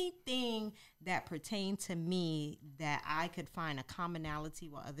 Anything that pertained to me that I could find a commonality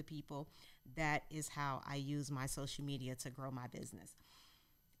with other people, that is how I use my social media to grow my business.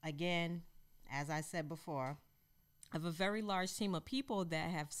 Again, as I said before, I have a very large team of people that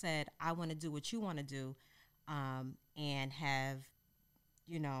have said, I want to do what you want to do, and have,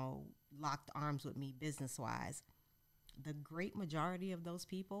 locked arms with me business-wise. The great majority of those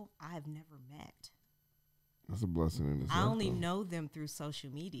people I have never met. That's a blessing in itself. I only know them through social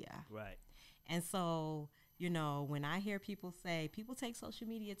media. Right. And so, when I hear people say people take social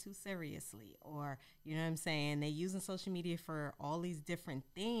media too seriously, or, you know what I'm saying, they're using social media for all these different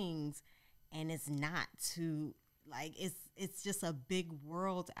things, and it's not to, like, it's just a big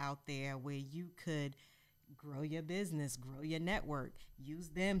world out there where you could grow your business, grow your network, use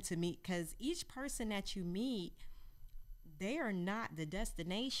them to meet, because each person that you meet, they are not the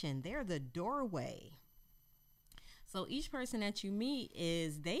destination, they're the doorway. So each person that you meet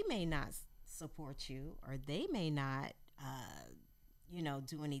they may not support you, or they may not,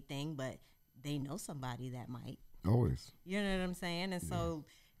 do anything, but they know somebody that might. Always. You know what I'm saying? And so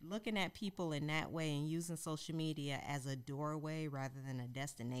looking at people in that way and using social media as a doorway rather than a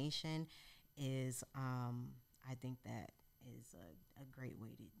destination is, I think that is a great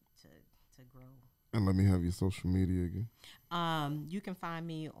way to grow. And let me have your social media again. You can find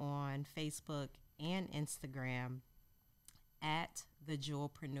me on Facebook and Instagram at the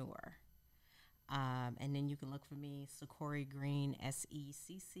Jewelprenuer. And then you can look for me, Secorri Green,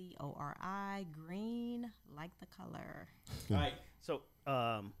 Seccori, Green, like the color. All right. So,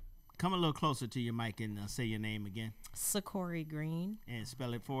 come a little closer to your mic and say your name again. Secorri Green. And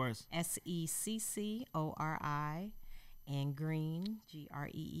spell it for us. Seccori and Green,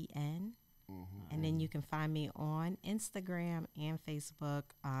 Green. And then you can find me on Instagram and Facebook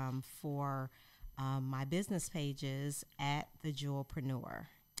for my business pages at the Jewelprenuer.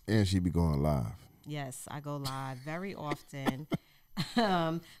 And she be going live. Yes, I go live very often.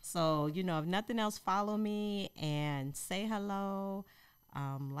 So, you know, if nothing else, follow me and say hello,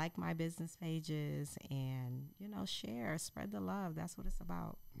 like my business pages, and, you know, share, spread the love. That's what it's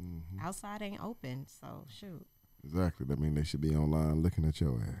about. Outside ain't open, so shoot. Exactly. That means they should be online looking at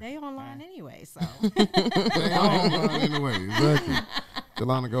your ass. They online anyway, so. They online anyway. Exactly.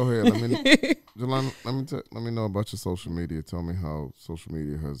 Jelana, go ahead. Jelana, let me know about your social media. Tell me how social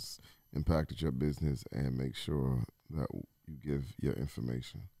media has impacted your business, and make sure that you give your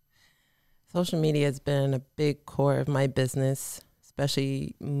information. Social media has been a big core of my business,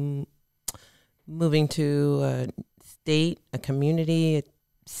 especially moving to a state, a community, a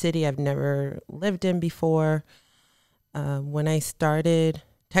city I've never lived in before. When I started,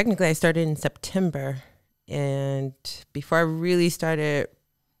 technically I started in September, and before I really started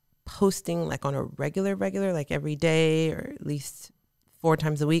posting like on a regular, like every day or at least 4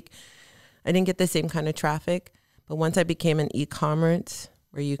 times a week, I didn't get the same kind of traffic. But once I became an e-commerce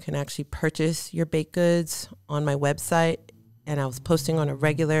where you can actually purchase your baked goods on my website, and I was posting on a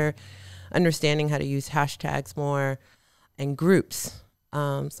regular, understanding how to use hashtags more and groups.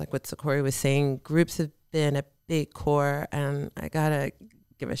 It's like what Seccori was saying, groups have been a big core, and I gotta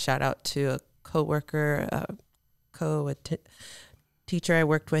give a shout out to a coworker, teacher I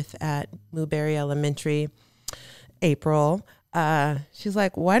worked with at Newberry Elementary, April. She's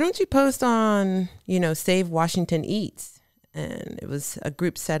like, why don't you post on, Save Washington Eats? And it was a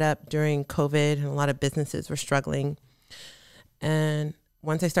group set up during COVID, and a lot of businesses were struggling. And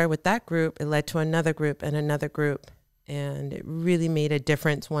once I started with that group, it led to another group and another group. And it really made a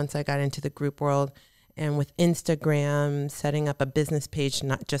difference once I got into the group world. And with Instagram, setting up a business page,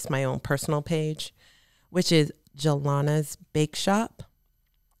 not just my own personal page, which is Jelana's Bake Shop,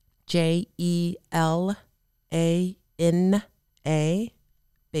 Jelana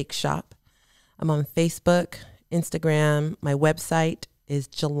Bake Shop. I'm on Facebook, Instagram. My website is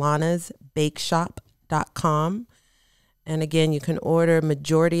jelanasbakeshop.com. And again, you can order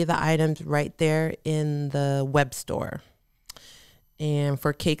majority of the items right there in the web store. And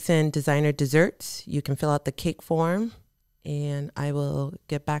for cakes and designer desserts, you can fill out the cake form, and I will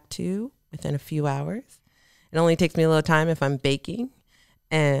get back to you within a few hours. It only takes me a little time if I'm baking,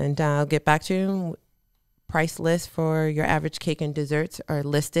 and I'll get back to you. Price list for your average cake and desserts are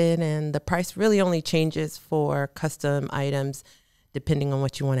listed, and the price really only changes for custom items depending on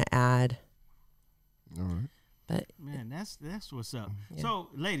what you want to add. All right. But man, that's what's up. Yeah. So,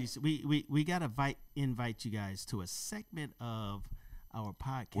 ladies, we gotta invite you guys to a segment of our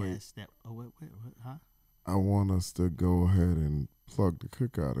podcast. I want us to go ahead and plug the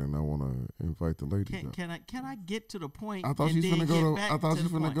cookout, and I want to invite the ladies. Can I get to the point? I thought she's gonna go to. I thought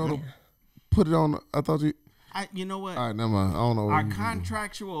she's gonna go to. Yeah. Put it on. I thought you. You know what? All right, never mind. I don't know. Our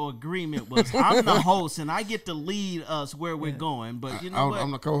contractual agreement was I'm the host and I get to lead us where we're going. But you know what?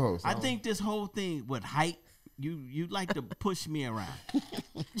 I'm the co-host. I think this whole thing with height, you like to push me around.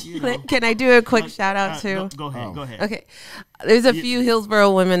 You know? Can I do a quick shout out too? Go ahead. Go ahead. Okay. There's a few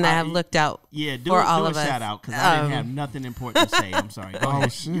Hillsboro women that have looked out do for a all of us. Shout out because I didn't have nothing important to say. I'm sorry. Go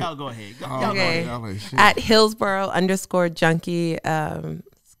ahead. Shit. Y'all go ahead. Okay. Go ahead. At Hillsboro_junkie,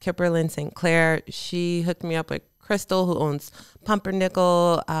 Kipperlyn St. Clair, she hooked me up with Crystal, who owns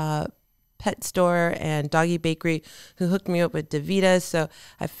Pumpernickel Pet Store, and Doggy Bakery, who hooked me up with DeVita. So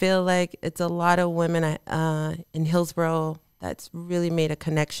I feel like it's a lot of women in Hillsboro that's really made a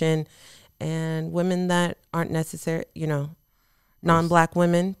connection, and women that aren't necessary, non-black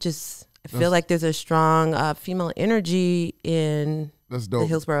women. Just I feel like there's a strong female energy in the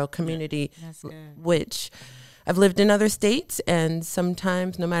Hillsboro community, which I've lived in other states, and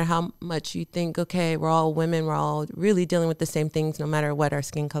sometimes no matter how much you think, okay, we're all women, we're all really dealing with the same things, no matter what our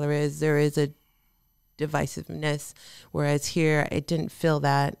skin color is, there is a divisiveness. Whereas here, I didn't feel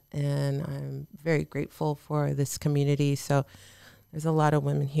that, and I'm very grateful for this community. So there's a lot of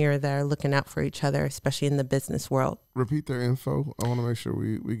women here that are looking out for each other, especially in the business world. Repeat their info. I want to make sure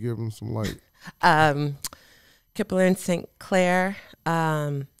we give them some light. Kipperlyn St. Clair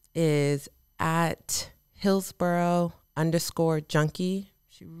is at Hillsboro_junkie.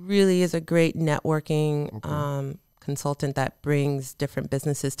 She really is a great networking consultant that brings different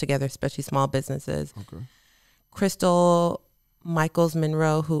businesses together, especially small businesses. Okay. Crystal Michaels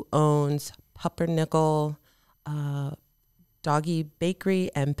Monroe, who owns Pumpernickel doggy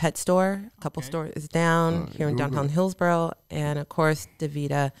bakery and pet store. A couple stores down here in downtown Hillsboro. And, of course,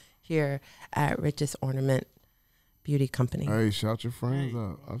 Davita here at Richest Ornament Beauty Company. Hey, shout your friends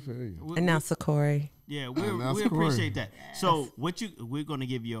out. I feel you. And now Secorri. Yeah, we appreciate that. So we're going to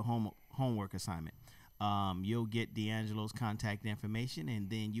give you a homework assignment. You'll get D'Angelo's contact information, and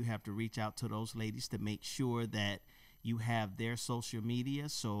then you have to reach out to those ladies to make sure that you have their social media.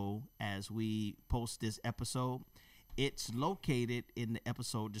 So as we post this episode, it's located in the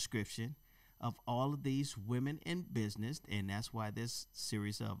episode description of all of these women in business, and that's why this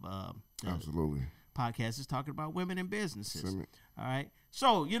series of absolutely podcast is talking about women in businesses. Send me. All right.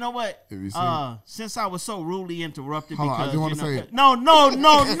 So you know what? Since I was so rudely interrupted, Hold because on, I just want to say no.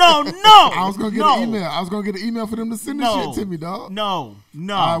 I was gonna get an email. I was gonna get an email for them to send this shit to me, dog. No. All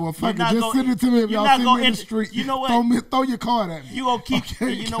right, well, fuck it. Just send it to me if you're y'all not see gonna me in the street. You know what? Throw your card at me. You gonna keep.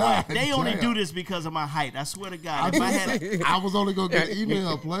 Okay, you know God what? They only damn. do this because of my height. I swear to God. If I had I was only gonna get an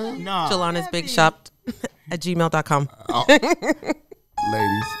email, player. no. Jelana's Bake Shop at gmail.com.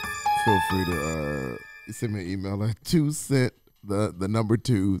 Ladies, feel free to send me an email at 2 cent. The number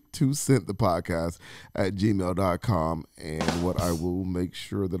 2 cent the podcast at gmail.com. And what I will make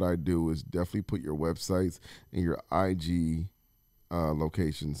sure that I do is definitely put your websites and your IG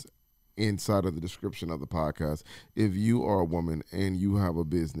locations inside of the description of the podcast. If you are a woman and you have a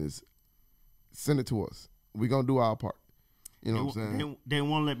business, send it to us. We're going to do our part. You know what I'm saying? They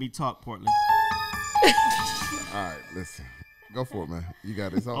won't let me talk, Portland. All right, listen. Go for it, man. You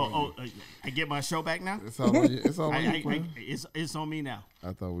got it. It's all on you. I get my show back now? It's all on you. It's all on you, player. It's on me now.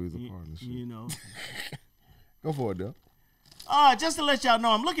 I thought we was a partnership. You know. Go for it, though. Just to let y'all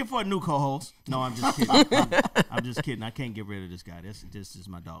know, I'm looking for a new co-host. No, I'm just kidding. I'm just kidding. I can't get rid of this guy. This is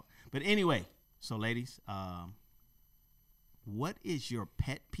my dog. But anyway, so ladies, what is your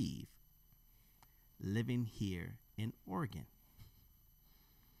pet peeve living here in Oregon?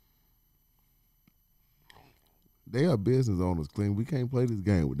 They are business owners, Clean. We can't play this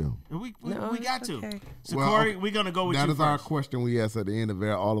game with them. We got to. Okay. Secorri, we're gonna go with you that is first. our question we ask at the end of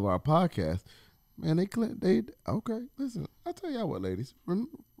all of our podcasts. Man, they okay. Listen, I tell y'all what, ladies.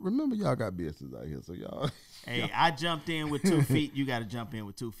 Remember, y'all got business out here, so y'all. Hey, I jumped in with 2 feet. You got to jump in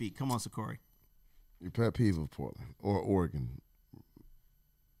with 2 feet. Come on, Secorri. Your pet peeve of Portland or Oregon.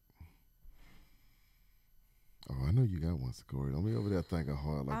 Oh, I know you got one, Secorri. Don't be over there thinking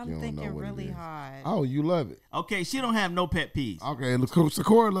hard like you don't know what it is. I'm thinking really hard. Oh, you love it. Okay, she don't have no pet peeves. Okay, look,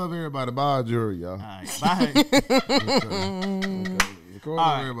 Secorri love everybody. Buy a jury, y'all. All right, bye. Okay. Secorri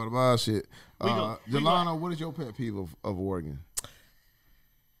love everybody. Buy shit. Jelana, what is your pet peeve of Oregon?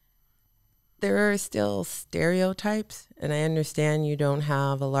 There are still stereotypes, and I understand you don't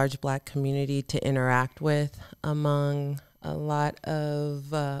have a large black community to interact with among a lot of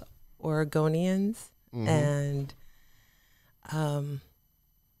Oregonians. Mm-hmm. And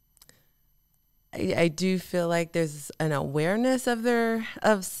I do feel like there's an awareness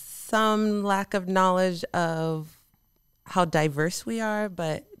of some lack of knowledge of how diverse we are,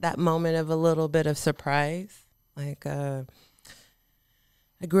 but that moment of a little bit of surprise. Like I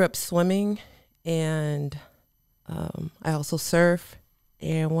grew up swimming, and I also surf.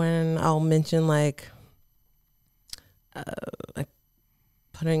 And when I'll mention like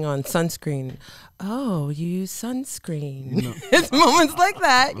putting on sunscreen. Oh, you use sunscreen. You know, it's moments like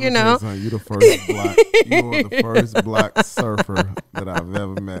that, you know. You're the first black. You are the first black surfer that I've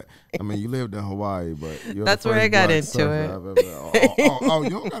ever met. I mean, you lived in Hawaii, but you're that's the first where I got black into it. I've ever, oh, you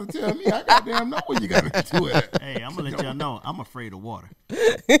don't gotta tell me. I goddamn know where you got into it. Hey, I'm gonna let y'all know. I'm afraid of water.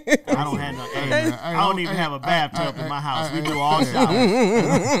 I don't have no. I don't even have a bathtub in my house. We do all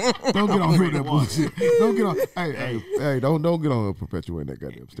showers. Don't get on here with that bullshit. Don't get on. Hey, don't get on here perpetuating that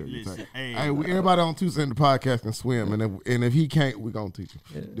goddamn stereotype. Hey, everybody on 2 Cent the podcast can swim, and if he can't, we gonna teach him.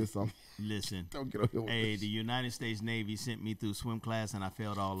 This something. Listen, don't get on here with hey, the United States Navy sent me through swim class, and I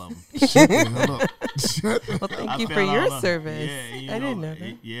failed all of them. Shut the hell up. Well, thank you for your service. Yeah, I didn't know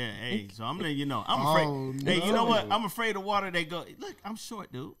that. Yeah, hey, so I'm letting you know. I'm afraid. Hey, you know what? I'm afraid of water. They go, look, I'm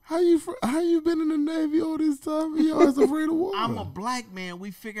short, dude. How you been in the Navy all this time? You always afraid of water. I'm a black man.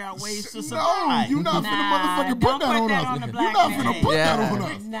 We figure out ways to survive. No, you're not finna motherfucking put that on us. You're not finna put that on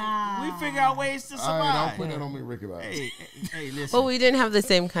us. Nah. We figure out ways to survive. Right, don't put that on me, Ricky. Hey, listen. Well, we didn't have the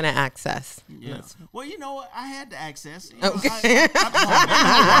same kind of access. Yeah. Well, you know what? I had the access. Okay.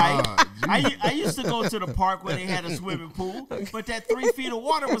 I used to go to the park where they had a swimming pool, but that 3 feet of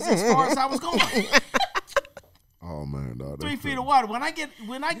water was as far as I was going. Oh man, dog, 3 feet of water. When I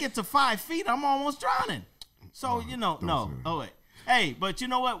get to 5 feet, I'm almost drowning. So no. Oh wait. Hey, but you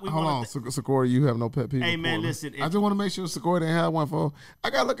know what? Hold on, Secorri, you have no pet peeve. Hey man, listen. I just want to make sure Secorri didn't have one for. I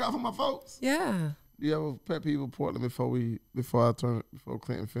gotta look out for my folks. Yeah. Do you have a pet peeve of Portland before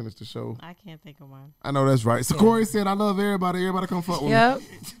Clinton finished the show? I can't think of one. I know that's right. Secorri said, "I love everybody. Everybody come fuck with Yep. me."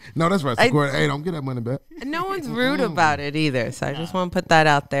 No, that's right. Secorri, hey, don't get that money back. No one's rude about it either. So I just want to put that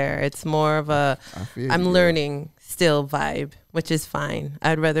out there. It's more of a I'm learning still vibe, which is fine.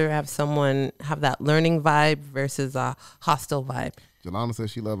 I'd rather have someone have that learning vibe versus a hostile vibe. Jelana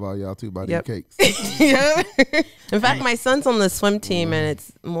says she love all y'all too by these cakes. Yeah. In fact, my son's on the swim team, and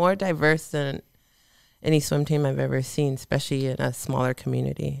it's more diverse than any swim team I've ever seen, especially in a smaller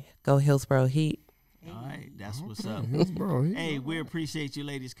community. Go Hillsboro Heat. All right, that's what's up. Hillsboro Heat. Hey, we appreciate you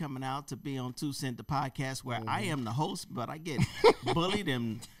ladies coming out to be on 2 Cent the podcast, where I am the host, but I get bullied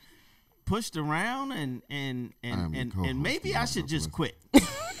and pushed around, and maybe I should just quit.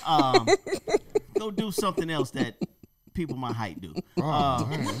 Go do something else that people my height do.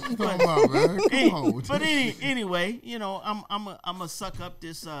 Anyway, you know, I'm a suck up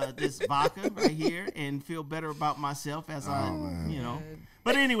this vodka right here and feel better about myself as you know.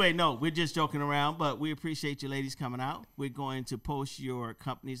 But anyway, no, we're just joking around. But we appreciate you ladies coming out. We're going to post your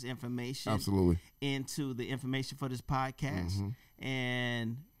company's information into the information for this podcast.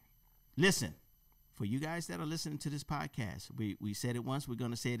 And listen, for you guys that are listening to this podcast, we said it once, we're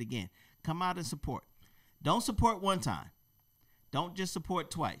going to say it again. Come out and support. Don't support one time. Don't just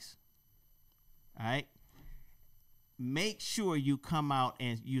support twice. All right? Make sure you come out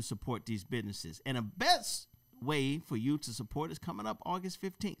and you support these businesses. And the best way for you to support is coming up August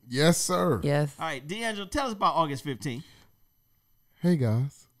 15th. Yes, sir. Yes. All right, D'Angelo, tell us about August 15th. Hey,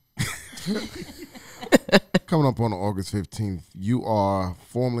 guys. Coming up on August 15th, you are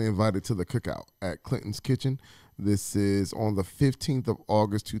formally invited to the cookout at Clinton's Kitchen. This is on the 15th of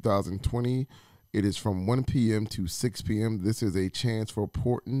August, 2020. It is from 1 p.m. to 6 p.m. This is a chance for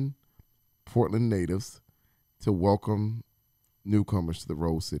Portland natives to welcome newcomers to the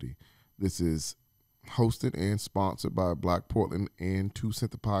Rose City. This is hosted and sponsored by Black Portland and 2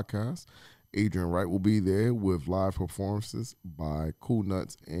 Cent the Podcast. Adrian Wright will be there with live performances by Cool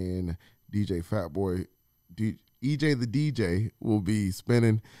Nuts and DJ Fatboy. EJ the DJ will be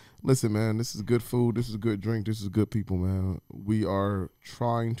spinning. Listen, man, this is good food. This is good drink. This is good people, man. We are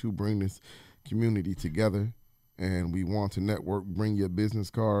trying to bring this community together, and we want to network. Bring your business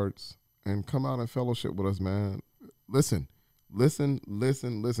cards and come out and fellowship with us, man. Listen. This is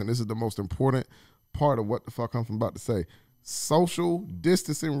the most important part of what the fuck I'm about to say. Social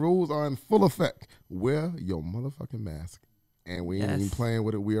distancing rules are in full effect. Wear your motherfucking mask. And we ain't even playing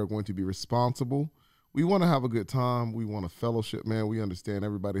with it. We are going to be responsible. We want to have a good time. We want to fellowship, man. We understand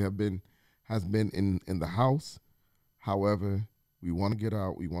everybody has been in the house. However, we want to get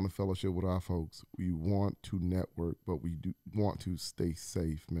out. We want to fellowship with our folks. We want to network, but we do want to stay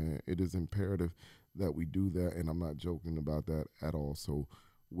safe, man. It is imperative that we do that, and I'm not joking about that at all. So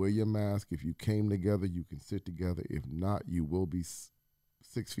wear your mask. If you came together, you can sit together. If not, you will be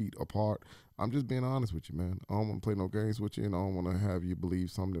 6 feet apart. I'm just being honest with you, man. I don't want to play no games with you, and I don't want to have you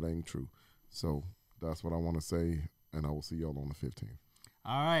believe something that ain't true. So that's what I want to say, and I will see y'all on the 15th.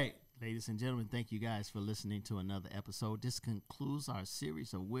 All right. Ladies and gentlemen, thank you guys for listening to another episode. This concludes our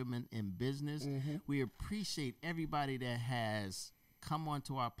series of Women in Business. We appreciate everybody that has come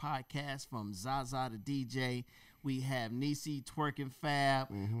onto our podcast, from Zaza to DJ. We have Nisi Twerking Fab.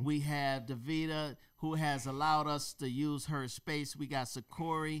 We have Davida, who has allowed us to use her space. We got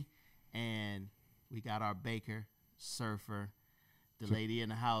Seccori, and we got our baker, Surfer, the lady in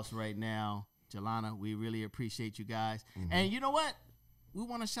the house right now, Jelana. We really appreciate you guys. And you know what? We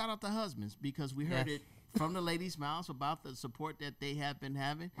want to shout out the husbands, because we heard it from the ladies' mouths about the support that they have been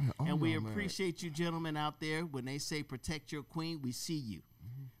having. And we appreciate you gentlemen out there. When they say protect your queen, we see you.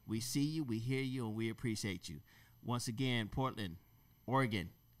 We see you, we hear you, and we appreciate you. Once again, Portland, Oregon,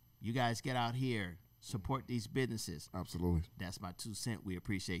 you guys get out here, support these businesses. Absolutely. That's my 2 cents. We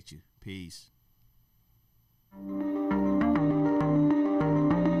appreciate you. Peace.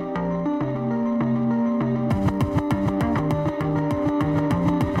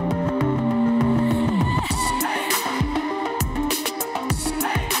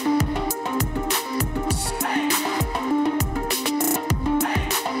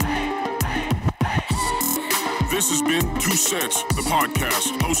 This has been 2 Cents, the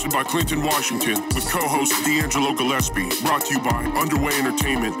podcast, hosted by Clinton Washington, with co-host D'Angelo Gillespie, brought to you by Underway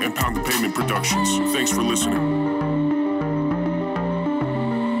Entertainment and Pound the Pavement Productions. Thanks for listening.